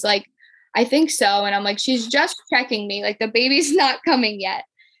 And he's like, I think so. And I'm like, she's just checking me. Like, the baby's not coming yet.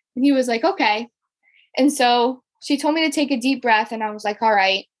 And he was like, okay. And so she told me to take a deep breath. And I was like, all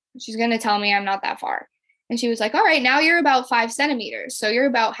right, she's going to tell me I'm not that far. And she was like, all right, now you're about 5 centimeters. So you're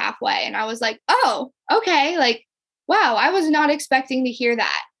about halfway. And I was like, oh, okay. Like, wow, I was not expecting to hear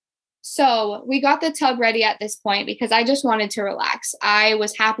that. So we got the tub ready at this point because I just wanted to relax. I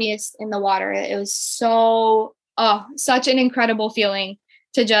was happiest in the water. It was such an incredible feeling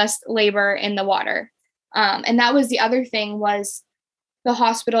to just labor in the water. And that was the other thing, was the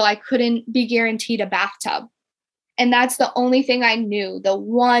hospital, I couldn't be guaranteed a bathtub. And that's the only thing I knew, the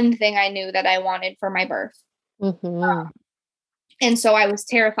one thing I knew that I wanted for my birth. Mm-hmm. And so I was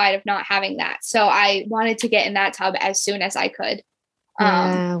terrified of not having that. So I wanted to get in that tub as soon as I could.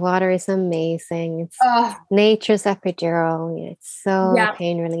 Yeah, water is amazing. It's nature's epidural. It's so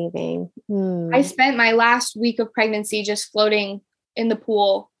pain relieving. I spent my last week of pregnancy just floating in the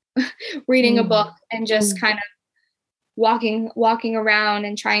pool, reading a book, and just kind of walking around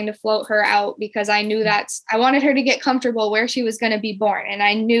and trying to float her out, because I knew I wanted her to get comfortable where she was going to be born. And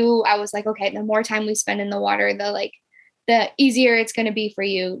I knew, I was like, okay, the more time we spend in the water, the easier it's going to be for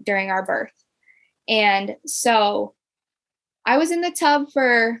you during our birth. And so I was in the tub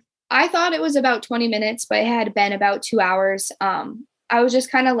I thought it was about 20 minutes, but it had been about 2 hours. I was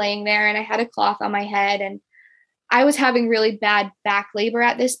just kind of laying there, and I had a cloth on my head, and I was having really bad back labor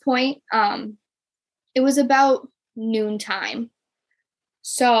at this point. It was about noontime.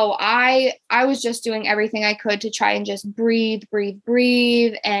 So I was just doing everything I could to try and just breathe.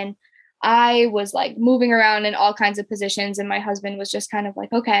 And I was like moving around in all kinds of positions. And my husband was just kind of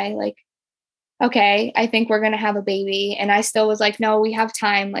like, okay, I think we're going to have a baby. And I still was like, no, we have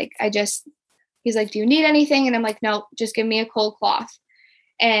time. He's like, do you need anything? And I'm like, no, just give me a cold cloth.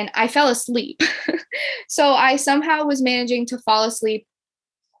 And I fell asleep. So I somehow was managing to fall asleep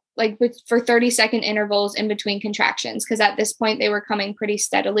for 30-second intervals in between contractions, because at this point they were coming pretty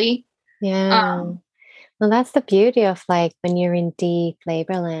steadily. Yeah. Well, that's the beauty of when you're in deep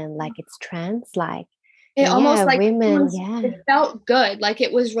labor land, it's trance-like. It almost women, it felt good. Like,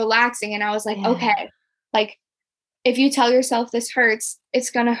 it was relaxing. And I was like, okay, if you tell yourself this hurts,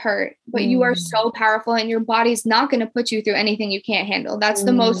 it's going to hurt, but you are so powerful, and your body's not going to put you through anything you can't handle. That's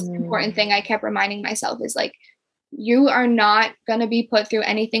the most important thing I kept reminding myself, is you are not going to be put through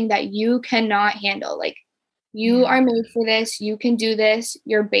anything that you cannot handle. You are made for this. You can do this.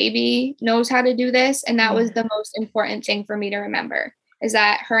 Your baby knows how to do this. And that was the most important thing for me to remember, is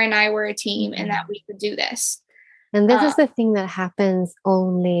that her and I were a team and that we could do this. And this is the thing that happens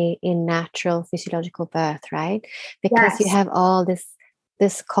only in natural physiological birth, right? Because you have all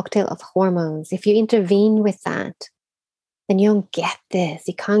this cocktail of hormones. If you intervene with that, then you don't get this.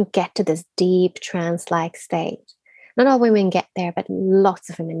 You can't get to this deep trance-like state. Not all women get there, but lots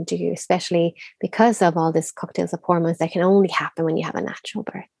of women do, especially because of all these cocktails of hormones that can only happen when you have a natural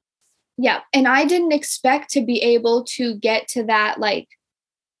birth. Yeah. And I didn't expect to be able to get to that like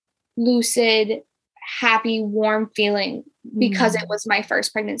lucid, happy, warm feeling because it was my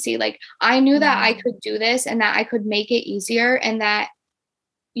first pregnancy. Like I knew that I could do this and that I could make it easier, and that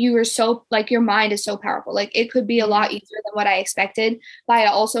you were so like, your mind is so powerful. Like it could be a lot easier than what I expected. But I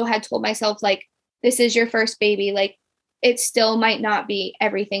also had told myself, like, this is your first baby. Like it still might not be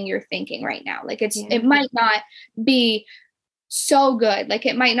everything you're thinking right now. Like it might not be so good. Like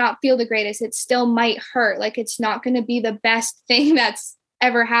it might not feel the greatest. It still might hurt. Like it's not going to be the best thing that's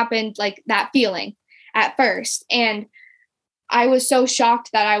ever happened, like that feeling at first. And I was so shocked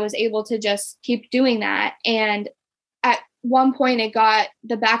that I was able to just keep doing that. And at one point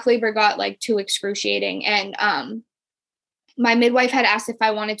the back labor got like too excruciating. And my midwife had asked if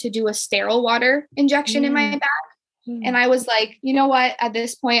I wanted to do a sterile water injection in my back. And I was like, you know what, at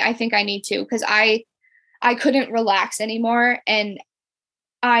this point, I think I need to, because I couldn't relax anymore. And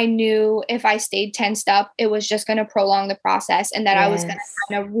I knew if I stayed tensed up, it was just going to prolong the process, and that I was going to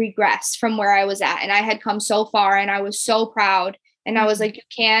kind of regress from where I was at. And I had come so far and I was so proud. And I was like, you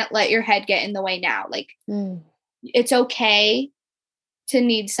can't let your head get in the way now. Like, it's okay to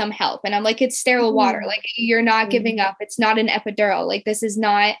need some help. And I'm like, it's sterile water. Like you're not giving up. It's not an epidural. Like this is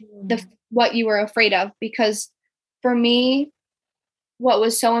not what you were afraid of. Because for me, what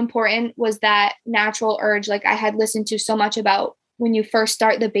was so important was that natural urge. Like I had listened to so much about when you first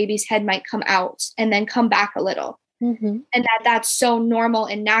start, the baby's head might come out and then come back a little. And that's so normal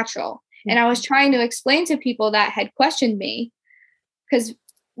and natural. And I was trying to explain to people that had questioned me, because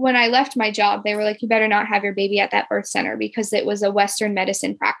when I left my job, they were like, you better not have your baby at that birth center, because it was a Western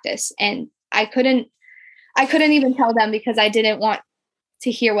medicine practice. And I couldn't even tell them, because I didn't want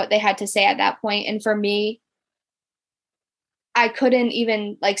to hear what they had to say at that point. And for me, I couldn't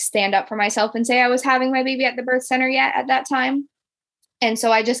even like stand up for myself and say I was having my baby at the birth center yet at that time. And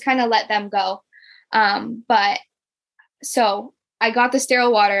so I just kind of let them go. But so I got the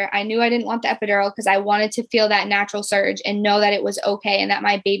sterile water. I knew I didn't want the epidural because I wanted to feel that natural surge and know that it was okay, and that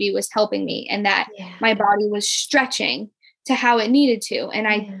my baby was helping me, and that my body was stretching to how it needed to.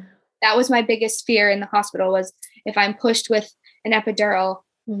 And that was my biggest fear in the hospital, was if I'm pushed with an epidural,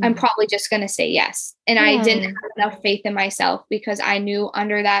 I'm probably just going to say yes. And I didn't have enough faith in myself, because I knew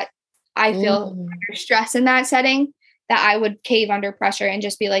under that, I feel under stress in that setting, that I would cave under pressure and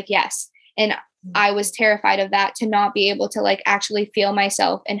just be like, yes. And I was terrified of that, to not be able to like actually feel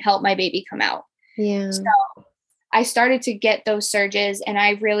myself and help my baby come out. So I started to get those surges, and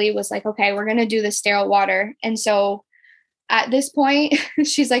I really was like, okay, we're going to do the sterile water. And so at this point,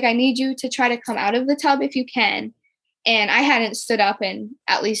 she's like, I need you to try to come out of the tub if you can. And I hadn't stood up in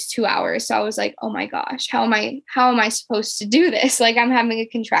at least 2 hours. So I was like, oh my gosh, how am I supposed to do this? Like I'm having a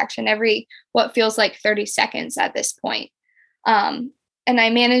contraction every, what feels like 30 seconds at this point. And I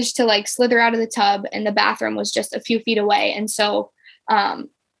managed to like slither out of the tub, and the bathroom was just a few feet away. And so, I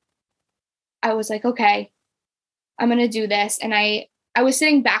was like, okay, I'm going to do this. And I was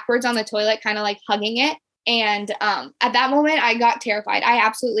sitting backwards on the toilet, kind of like hugging it. And at that moment, I got terrified. I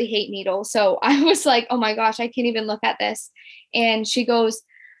absolutely hate needles. So I was like, oh my gosh, I can't even look at this. And she goes,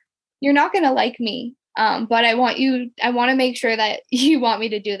 you're not going to like me, but I want to make sure that you want me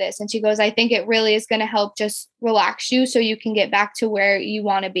to do this. And she goes, I think it really is going to help just relax you so you can get back to where you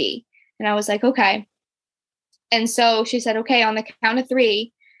want to be. And I was like, okay. And so she said, okay, on the count of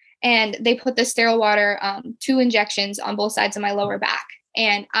 3. And they put the sterile water, 2 injections on both sides of my lower back.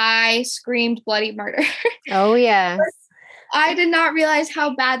 And I screamed bloody murder. Oh, yes. I did not realize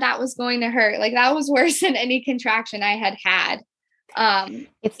how bad that was going to hurt. Like that was worse than any contraction I had had.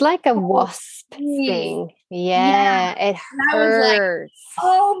 It's like a wasp sting. Yeah, it hurts. Like,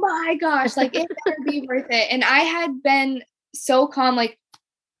 oh my gosh, like it better be worth it. And I had been so calm. Like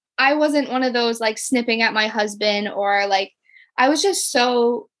I wasn't one of those like snipping at my husband, or like, I was just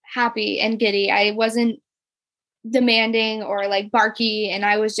so happy and giddy. I wasn't demanding or like barky. And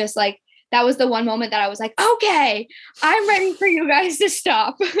I was just like, that was the one moment that I was like, okay, I'm ready for you guys to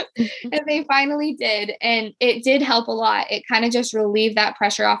stop. And they finally did. And it did help a lot. It kind of just relieved that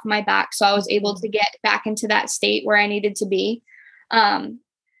pressure off my back. So I was able to get back into that state where I needed to be.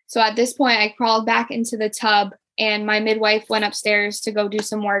 So at this point, I crawled back into the tub and my midwife went upstairs to go do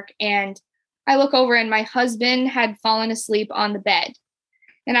some work. And I look over and my husband had fallen asleep on the bed.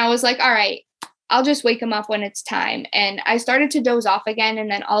 And I was like, all right, I'll just wake him up when it's time. And I started to doze off again. And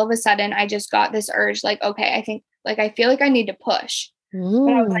then all of a sudden I just got this urge, like, okay, I feel like I need to push. But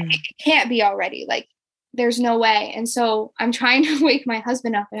I was like, it can't be already. Like, there's no way. And so I'm trying to wake my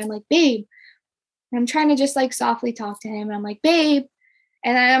husband up and I'm like, babe, and I'm trying to just like softly talk to him. And I'm like, babe.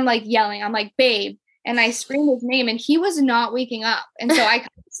 And then I'm like yelling, I'm like, babe. And I screamed his name and he was not waking up. And so I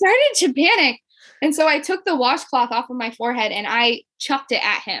started to panic. And so I took the washcloth off of my forehead and I chucked it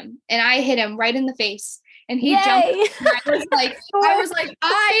at him and I hit him right in the face. And he jumped. And I was like,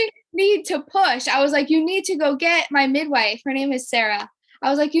 I need to push. I was like, you need to go get my midwife. Her name is Sarah. I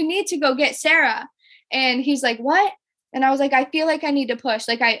was like, you need to go get Sarah. And he's like, what? And I was like, I feel like I need to push.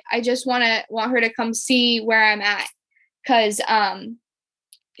 Like, I just want her to come see where I'm at. Cause,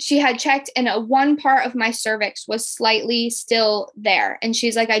 she had checked and one part of my cervix was slightly still there. And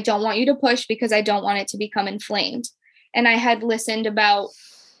she's like, I don't want you to push because I don't want it to become inflamed. And I had listened about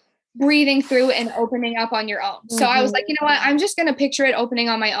breathing through and opening up on your own. So I was like, you know what? I'm just going to picture it opening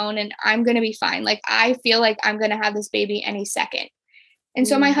on my own and I'm going to be fine. Like, I feel like I'm going to have this baby any second. And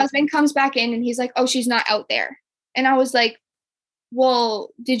so my husband comes back in and he's like, oh, she's not out there. And I was like,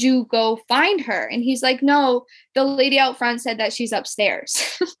 well, did you go find her? And he's like, no, the lady out front said that she's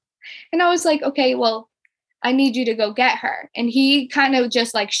upstairs. And I was like, okay, well, I need you to go get her. And he kind of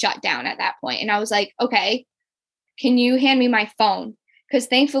just like shut down at that point. And I was like, okay, can you hand me my phone? Because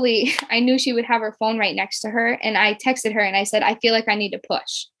thankfully I knew she would have her phone right next to her. And I texted her and I said, I feel like I need to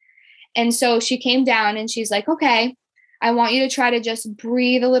push. And so she came down and she's like, okay, I want you to try to just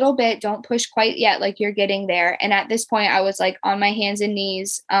breathe a little bit. Don't push quite yet. Like, you're getting there. And at this point I was like on my hands and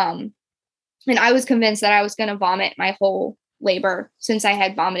knees. And I was convinced that I was going to vomit my whole labor since I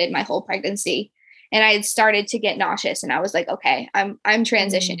had vomited my whole pregnancy. And I had started to get nauseous and I was like, okay, I'm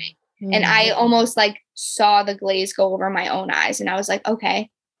transitioning. And I almost like saw the glaze go over my own eyes. And I was like,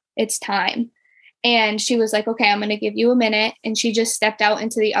 okay, it's time. And she was like, okay, I'm going to give you a minute. And she just stepped out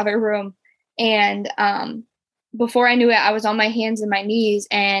into the other room. And, before I knew it, I was on my hands and my knees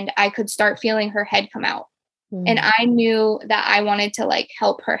and I could start feeling her head come out. And I knew that I wanted to like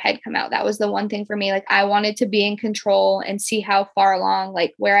help her head come out. That was the one thing for me. Like, I wanted to be in control and see how far along,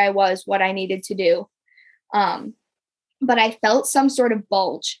 like where I was, what I needed to do. But I felt some sort of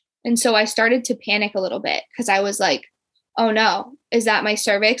bulge. And so I started to panic a little bit because I was like, oh no, is that my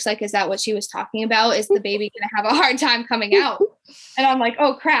cervix? Like, is that what she was talking about? Is the baby going to have a hard time coming out? And I'm like,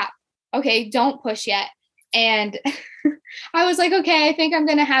 oh crap. Okay, don't push yet. And I was like, okay, I think I'm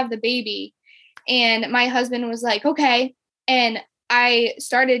going to have the baby. And my husband was like, okay. And I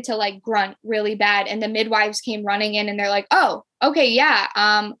started to like grunt really bad. And the midwives came running in and they're like, oh, okay.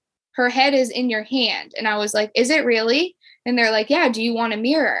 Yeah. Her head is in your hand. And I was like, is it really? And they're like, yeah. Do you want a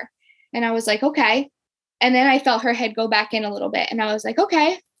mirror? And I was like, okay. And then I felt her head go back in a little bit. And I was like,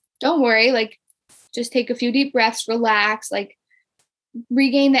 okay, don't worry. Like, just take a few deep breaths, relax, like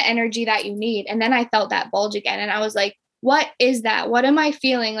regain the energy that you need. And then I felt that bulge again. And I was like, what is that? What am I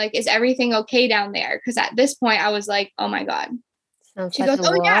feeling? Like, is everything okay down there? Because at this point I was like, oh my God. Sounds She like goes, a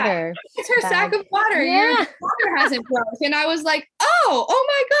oh water yeah, it's her sack of water. Yeah. Your water hasn't broke. And I was like, oh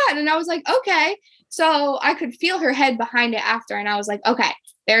my God. And I was like, okay. So I could feel her head behind it after. And I was like, okay,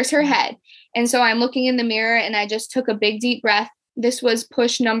 there's her head. And so I'm looking in the mirror and I just took a big deep breath. This was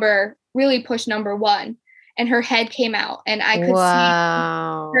push number 1. And her head came out and I could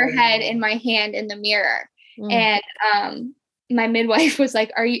see her head in my hand in the mirror. And my midwife was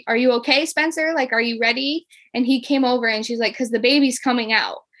like, are you okay, Spencer? Like, are you ready? And he came over and she's like, because the baby's coming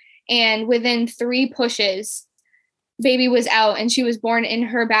out. And within 3 pushes, baby was out and she was born in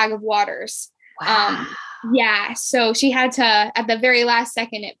her bag of waters. Wow. Yeah. So she had to, at the very last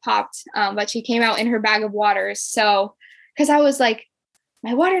second it popped, but she came out in her bag of waters. So, because I was like,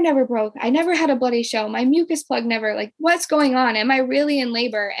 my water never broke. I never had a bloody show. My mucus plug never, like, what's going on? Am I really in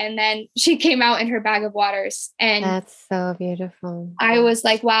labor? And then she came out in her bag of waters. And That's so beautiful. I was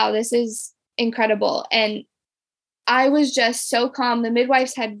like, wow, this is incredible. And I was just so calm. The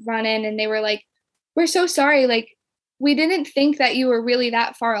midwives had run in and they were like, we're so sorry. Like, we didn't think that you were really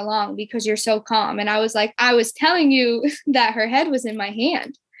that far along because you're so calm. And I was like, I was telling you that her head was in my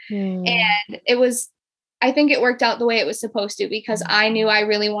hand. And it was, I think it worked out the way it was supposed to because I knew I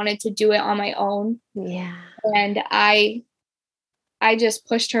really wanted to do it on my own. Yeah. And I just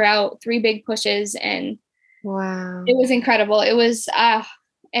pushed her out 3 big pushes and Wow. it was incredible. It was,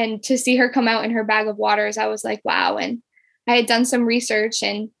 and to see her come out in her bag of waters, I was like, wow. And I had done some research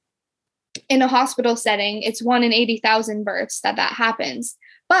and in a hospital setting, it's 1 in 80,000 births that happens.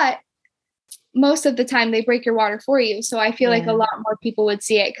 But most of the time they break your water for you. So I feel like a lot more people would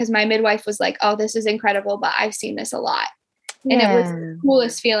see it, because my midwife was like, oh, this is incredible, but I've seen this a lot. And it was the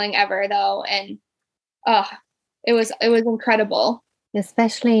coolest feeling ever though. And it was incredible.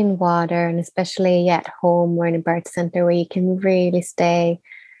 Especially in water, and especially at home or in a birth center where you can really stay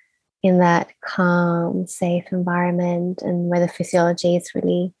in that calm, safe environment and where the physiology is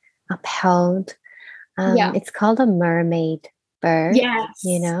really upheld. It's called a mermaid birth. Yes.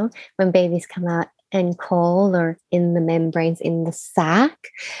 You know, when babies come out and cold or in the membranes in the sac,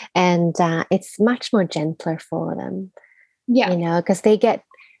 and it's much more gentler for them. Yeah. You know, because they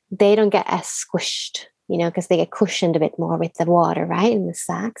don't get as squished, you know, because they get cushioned a bit more with the water, right, in the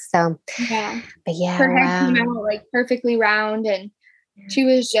sac. So but her head came out like perfectly round, and she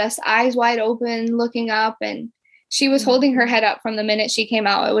was just eyes wide open looking up, and she was holding her head up from the minute she came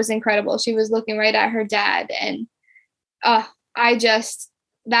out. It was incredible. She was looking right at her dad, and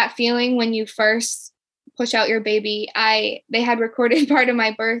that feeling when you first push out your baby, they had recorded part of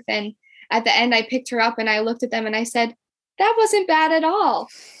my birth, and at the end I picked her up and I looked at them and I said, that wasn't bad at all.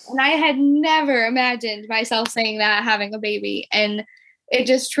 And I had never imagined myself saying that, having a baby. And it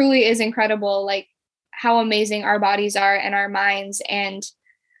just truly is incredible, like how amazing our bodies are and our minds. And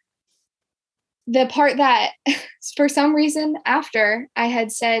the part that for some reason after I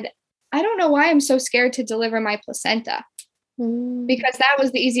had said, I don't know why I'm so scared to deliver my placenta, because that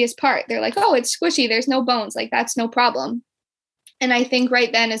was the easiest part. They're like, oh, it's squishy, there's no bones, like that's no problem. And I think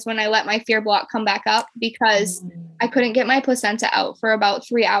right then is when I let my fear block come back up, because I couldn't get my placenta out for about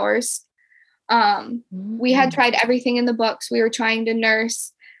 3 hours. We had tried everything in the books. We were trying to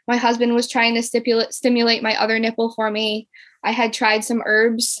nurse. My husband was trying to stimulate my other nipple for me. I had tried some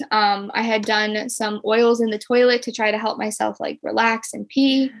herbs. I had done some oils in the toilet to try to help myself like relax and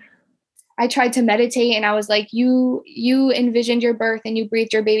pee. I tried to meditate, and I was like, you envisioned your birth and you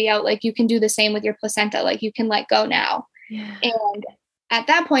breathed your baby out. Like you can do the same with your placenta. Like you can let go now. Yeah. And at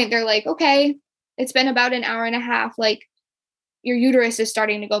that point, they're like, okay, it's been about an hour and a half. Like your uterus is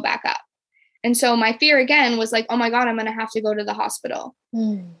starting to go back up. And so my fear again was like, oh my God, I'm going to have to go to the hospital.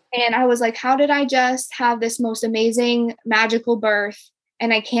 And I was like, how did I just have this most amazing, magical birth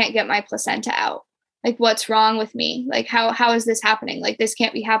and I can't get my placenta out? Like, what's wrong with me? Like, how is this happening? Like, this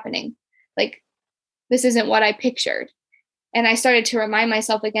can't be happening. Like, this isn't what I pictured. And I started to remind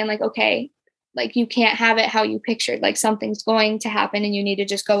myself again, like, okay, like you can't have it how you pictured, like something's going to happen and you need to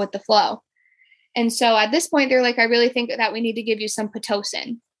just go with the flow. And so at this point, they're like, I really think that we need to give you some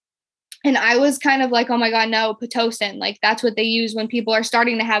Pitocin. And I was kind of like, oh my God, no, Pitocin. Like that's what they use when people are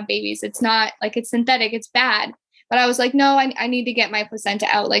starting to have babies. It's not like, it's synthetic, it's bad. But I was like, no, I need to get my placenta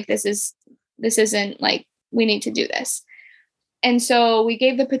out. Like this isn't like, we need to do this. And so we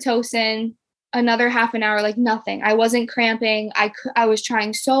gave the Pitocin. Another half an hour, like nothing. I wasn't cramping. I was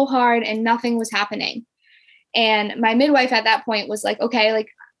trying so hard and nothing was happening. And my midwife at that point was like, okay, like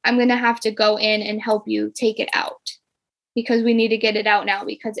I'm going to have to go in and help you take it out, because we need to get it out now,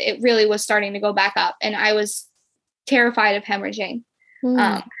 because it really was starting to go back up. And I was terrified of hemorrhaging.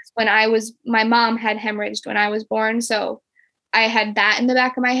 My mom had hemorrhaged when I was born. So I had that in the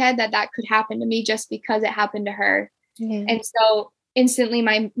back of my head that could happen to me just because it happened to her. Yeah. And so instantly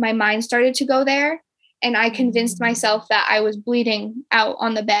my mind started to go there, and I convinced myself that I was bleeding out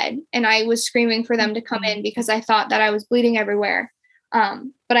on the bed, and I was screaming for them to come in because I thought that I was bleeding everywhere.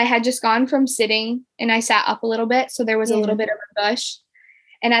 But I had just gone from sitting and I sat up a little bit. So there was a little bit of a gush.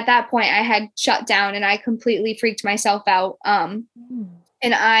 And at that point I had shut down and I completely freaked myself out. And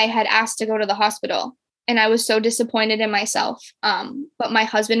I had asked to go to the hospital, and I was so disappointed in myself. But my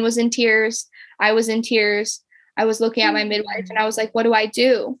husband was in tears. I was in tears. I was looking at my midwife and I was like, what do I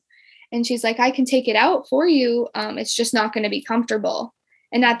do? And she's like, I can take it out for you. It's just not going to be comfortable.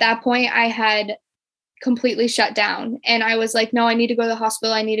 And at that point I had completely shut down, and I was like, no, I need to go to the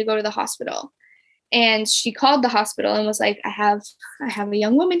hospital. I need to go to the hospital. And she called the hospital and was like, I have a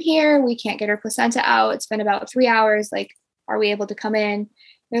young woman here. We can't get her placenta out. It's been about 3 hours. Like, are we able to come in?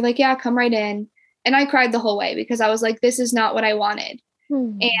 They're like, yeah, come right in. And I cried the whole way because I was like, this is not what I wanted.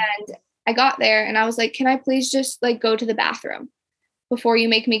 And I got there and I was like, can I please just like go to the bathroom before you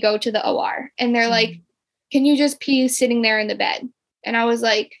make me go to the OR? And they're like, can you just pee sitting there in the bed? And I was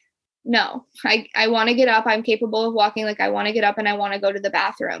like, no, I want to get up. I'm capable of walking. Like I want to get up and I want to go to the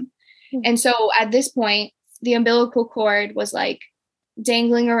bathroom. And so at this point, the umbilical cord was like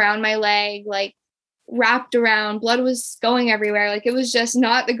dangling around my leg, like wrapped around, blood was going everywhere. Like it was just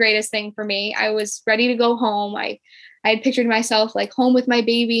not the greatest thing for me. I was ready to go home. I had pictured myself like home with my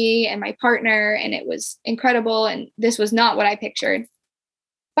baby and my partner, and it was incredible. And this was not what I pictured.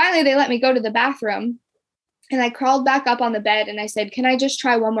 Finally, they let me go to the bathroom. And I crawled back up on the bed and I said, can I just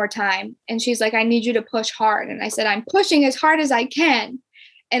try one more time? And she's like, I need you to push hard. And I said, I'm pushing as hard as I can.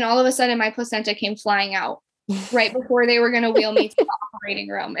 And all of a sudden my placenta came flying out right before they were going to wheel me to the operating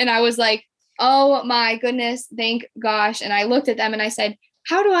room. And I was like, oh my goodness, thank gosh. And I looked at them and I said,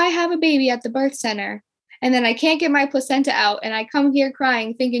 how do I have a baby at the birth center? And then I can't get my placenta out. And I come here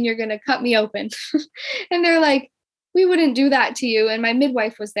crying, thinking you're going to cut me open. And they're like, we wouldn't do that to you. And my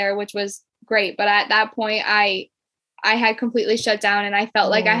midwife was there, which was great. But at that point, I had completely shut down and I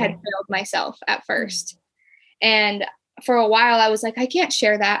felt like I had failed myself at first. And for a while I was like, I can't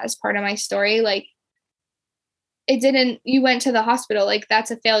share that as part of my story. Like, you went to the hospital, like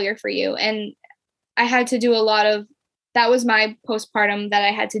that's a failure for you. And I had to do that was my postpartum that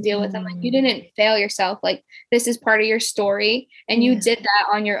I had to deal with. I'm like, you didn't fail yourself. Like, this is part of your story and you did that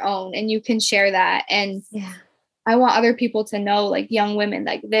on your own and you can share that. And I want other people to know, like young women,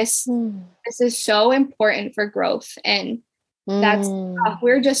 like this is so important for growth. And that's,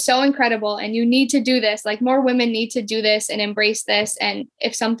 we're just so incredible. And you need to do this. Like, more women need to do this and embrace this. And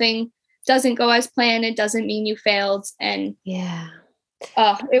if something doesn't go as planned, it doesn't mean you failed. And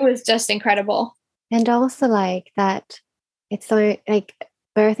it was just incredible. And also like that, it's so like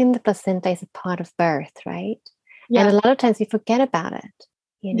birthing the placenta is a part of birth, right? And a lot of times we forget about it.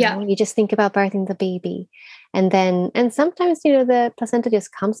 You know, you just think about birthing the baby. And sometimes, you know, the placenta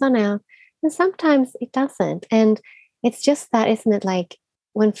just comes on out and sometimes it doesn't. And it's just that, isn't it? Like,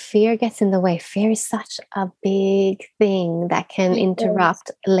 when fear gets in the way, fear is such a big thing that can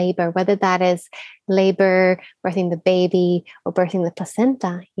interrupt labor, whether that is labor, birthing the baby, or birthing the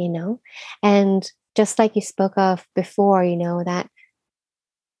placenta, you know. And just like you spoke of before, you know, that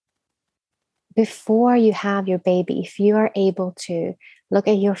before you have your baby, if you are able to look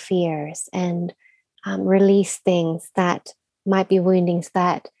at your fears and release things that might be woundings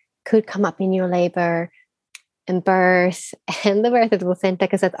that could come up in your labor and birth and the birth of the placenta,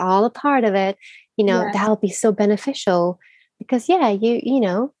 because that's all a part of it, you know, that'll be so beneficial. Because you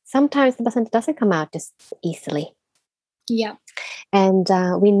know, sometimes the placenta doesn't come out just easily. And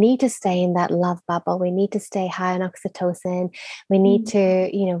we need to stay in that love bubble. We need to stay high on oxytocin. We need to,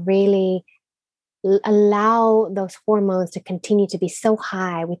 you know, really allow those hormones to continue to be so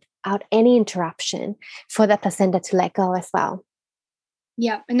high without any interruption for the placenta to let go as well.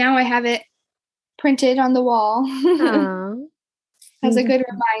 And now I have it printed on the wall as a good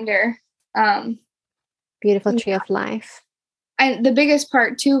reminder. Beautiful tree of life. And the biggest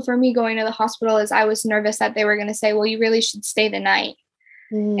part too for me going to the hospital is I was nervous that they were going to say, well, you really should stay the night.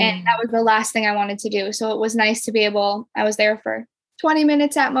 And that was the last thing I wanted to do. So it was nice to be able, I was there for 20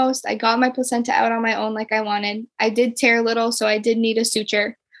 minutes at most. I got my placenta out on my own like I wanted. I did tear a little, so I did need a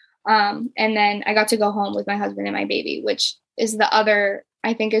suture. And then I got to go home with my husband and my baby, which is the other,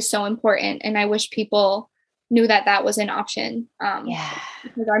 I think, is so important. And I wish people knew that that was an option.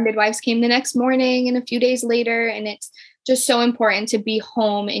 Because our midwives came the next morning and a few days later, and it's just so important to be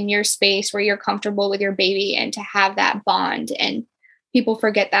home in your space where you're comfortable with your baby and to have that bond. And people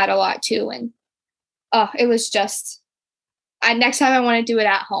forget that a lot too. And it was just, next time I want to do it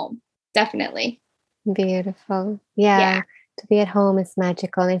at home. Definitely. Beautiful. Yeah. To be at home is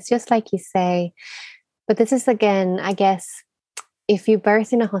magical. And it's just like you say, but this is, again, I guess, if you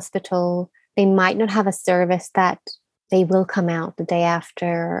birth in a hospital, they might not have a service that they will come out the day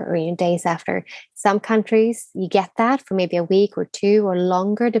after or, you know, days after. Some countries, you get that for maybe a week or two or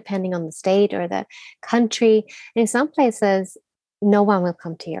longer, depending on the state or the country. And in some places, no one will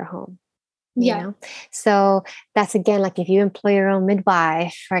come to your home. You know? So that's, again, like if you employ your own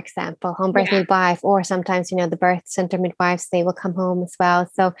midwife, for example, home birth midwife, or sometimes, you know, the birth center midwives, they will come home as well.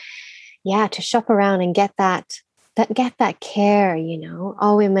 So to shop around and get that care, you know,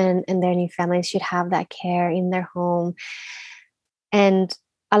 all women and their new families should have that care in their home. And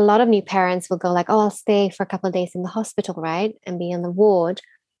a lot of new parents will go like, oh, I'll stay for a couple of days in the hospital, right? And be on the ward.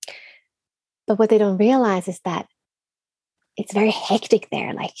 But what they don't realize is that it's very hectic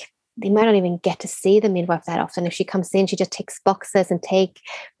there. Like, they might not even get to see the midwife that often. If she comes in, she just ticks boxes and take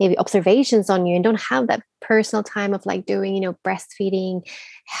maybe observations on you and don't have that personal time of like doing, you know, breastfeeding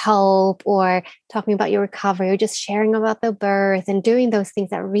help or talking about your recovery or just sharing about the birth and doing those things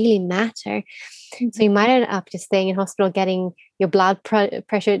that really matter. So you might end up just staying in hospital, getting your blood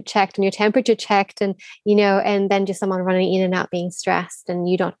pressure checked and your temperature checked, and, you know, and then just someone running in and out being stressed and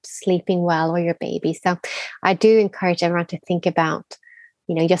you not sleeping well, or your baby. So I do encourage everyone to think about,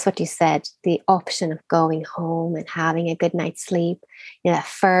 you know, just what you said, the option of going home and having a good night's sleep. You know, that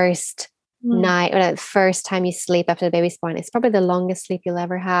first night or that first time you sleep after the baby's born, it's probably the longest sleep you'll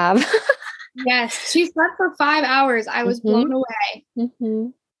ever have. Yes, she slept for 5 hours. I was blown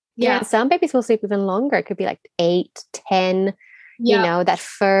away. Yeah, some babies will sleep even longer. It could be like 8, 10, Yeah. that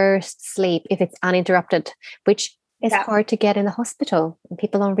first sleep, if it's uninterrupted, which is hard to get in the hospital. And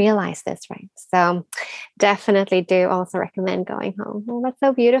people don't realize this, right? So definitely do also recommend going home. Well, that's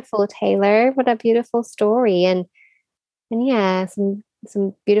so beautiful, Taylor. What a beautiful story. And yeah, some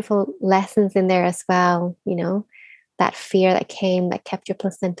beautiful lessons in there as well. That fear that kept your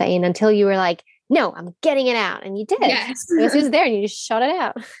placenta in until you were like, no, I'm getting it out. And you did. Yes. It was just there and you just shot it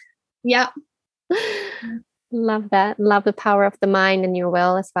out. Yep. Love that. Love the power of the mind and your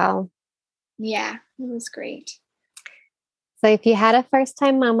will as well. Yeah, it was great. So if you had a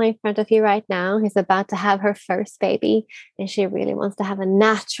first-time mama in front of you right now who's about to have her first baby and she really wants to have a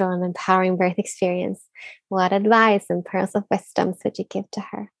natural and empowering birth experience, what advice and pearls of wisdom would you give to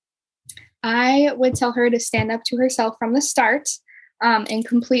her? I would tell her to stand up to herself from the start, and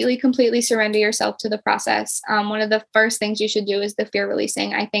completely surrender yourself to the process. One of the first things you should do is the fear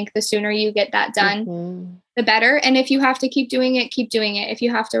releasing. I think the sooner you get that done, the better. And if you have to keep doing it, keep doing it. If you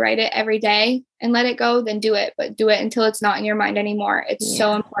have to write it every day and let it go, then do it. But do it until it's not in your mind anymore. It's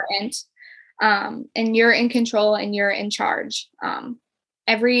so important. And you're in control and you're in charge.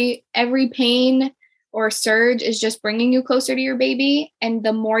 Every pain or surge is just bringing you closer to your baby. And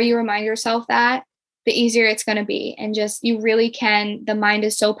the more you remind yourself that, the easier it's going to be. And just, you really can, the mind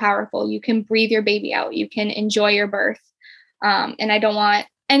is so powerful. You can breathe your baby out. You can enjoy your birth. And I don't want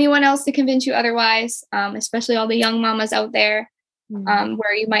anyone else to convince you otherwise, especially all the young mamas out there,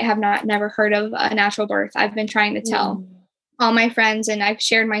 where you might have never heard of a natural birth. I've been trying to tell all my friends, and I've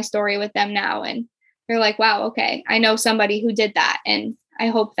shared my story with them now. And they're like, wow, okay, I know somebody who did that. And I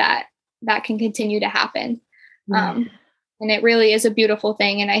hope that can continue to happen. And it really is a beautiful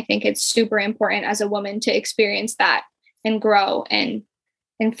thing. And I think it's super important as a woman to experience that and grow and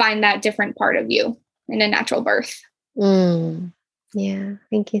find that different part of you in a natural birth. Yeah.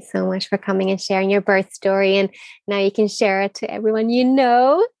 Thank you so much for coming and sharing your birth story. And now you can share it to everyone you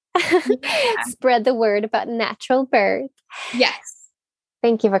know. Spread the word about natural birth. Yes.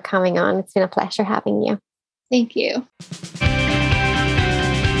 Thank you for coming on. It's been a pleasure having you. Thank you.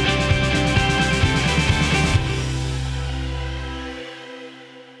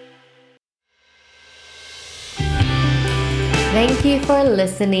 Thank you for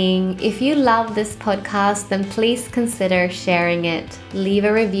listening. If you love this podcast, then please consider sharing it, leave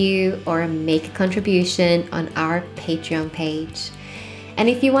a review, or make a contribution on our Patreon page. And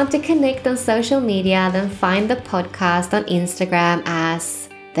if you want to connect on social media, then find the podcast on Instagram as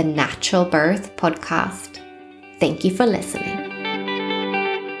the Natural Birth Podcast. Thank you for listening.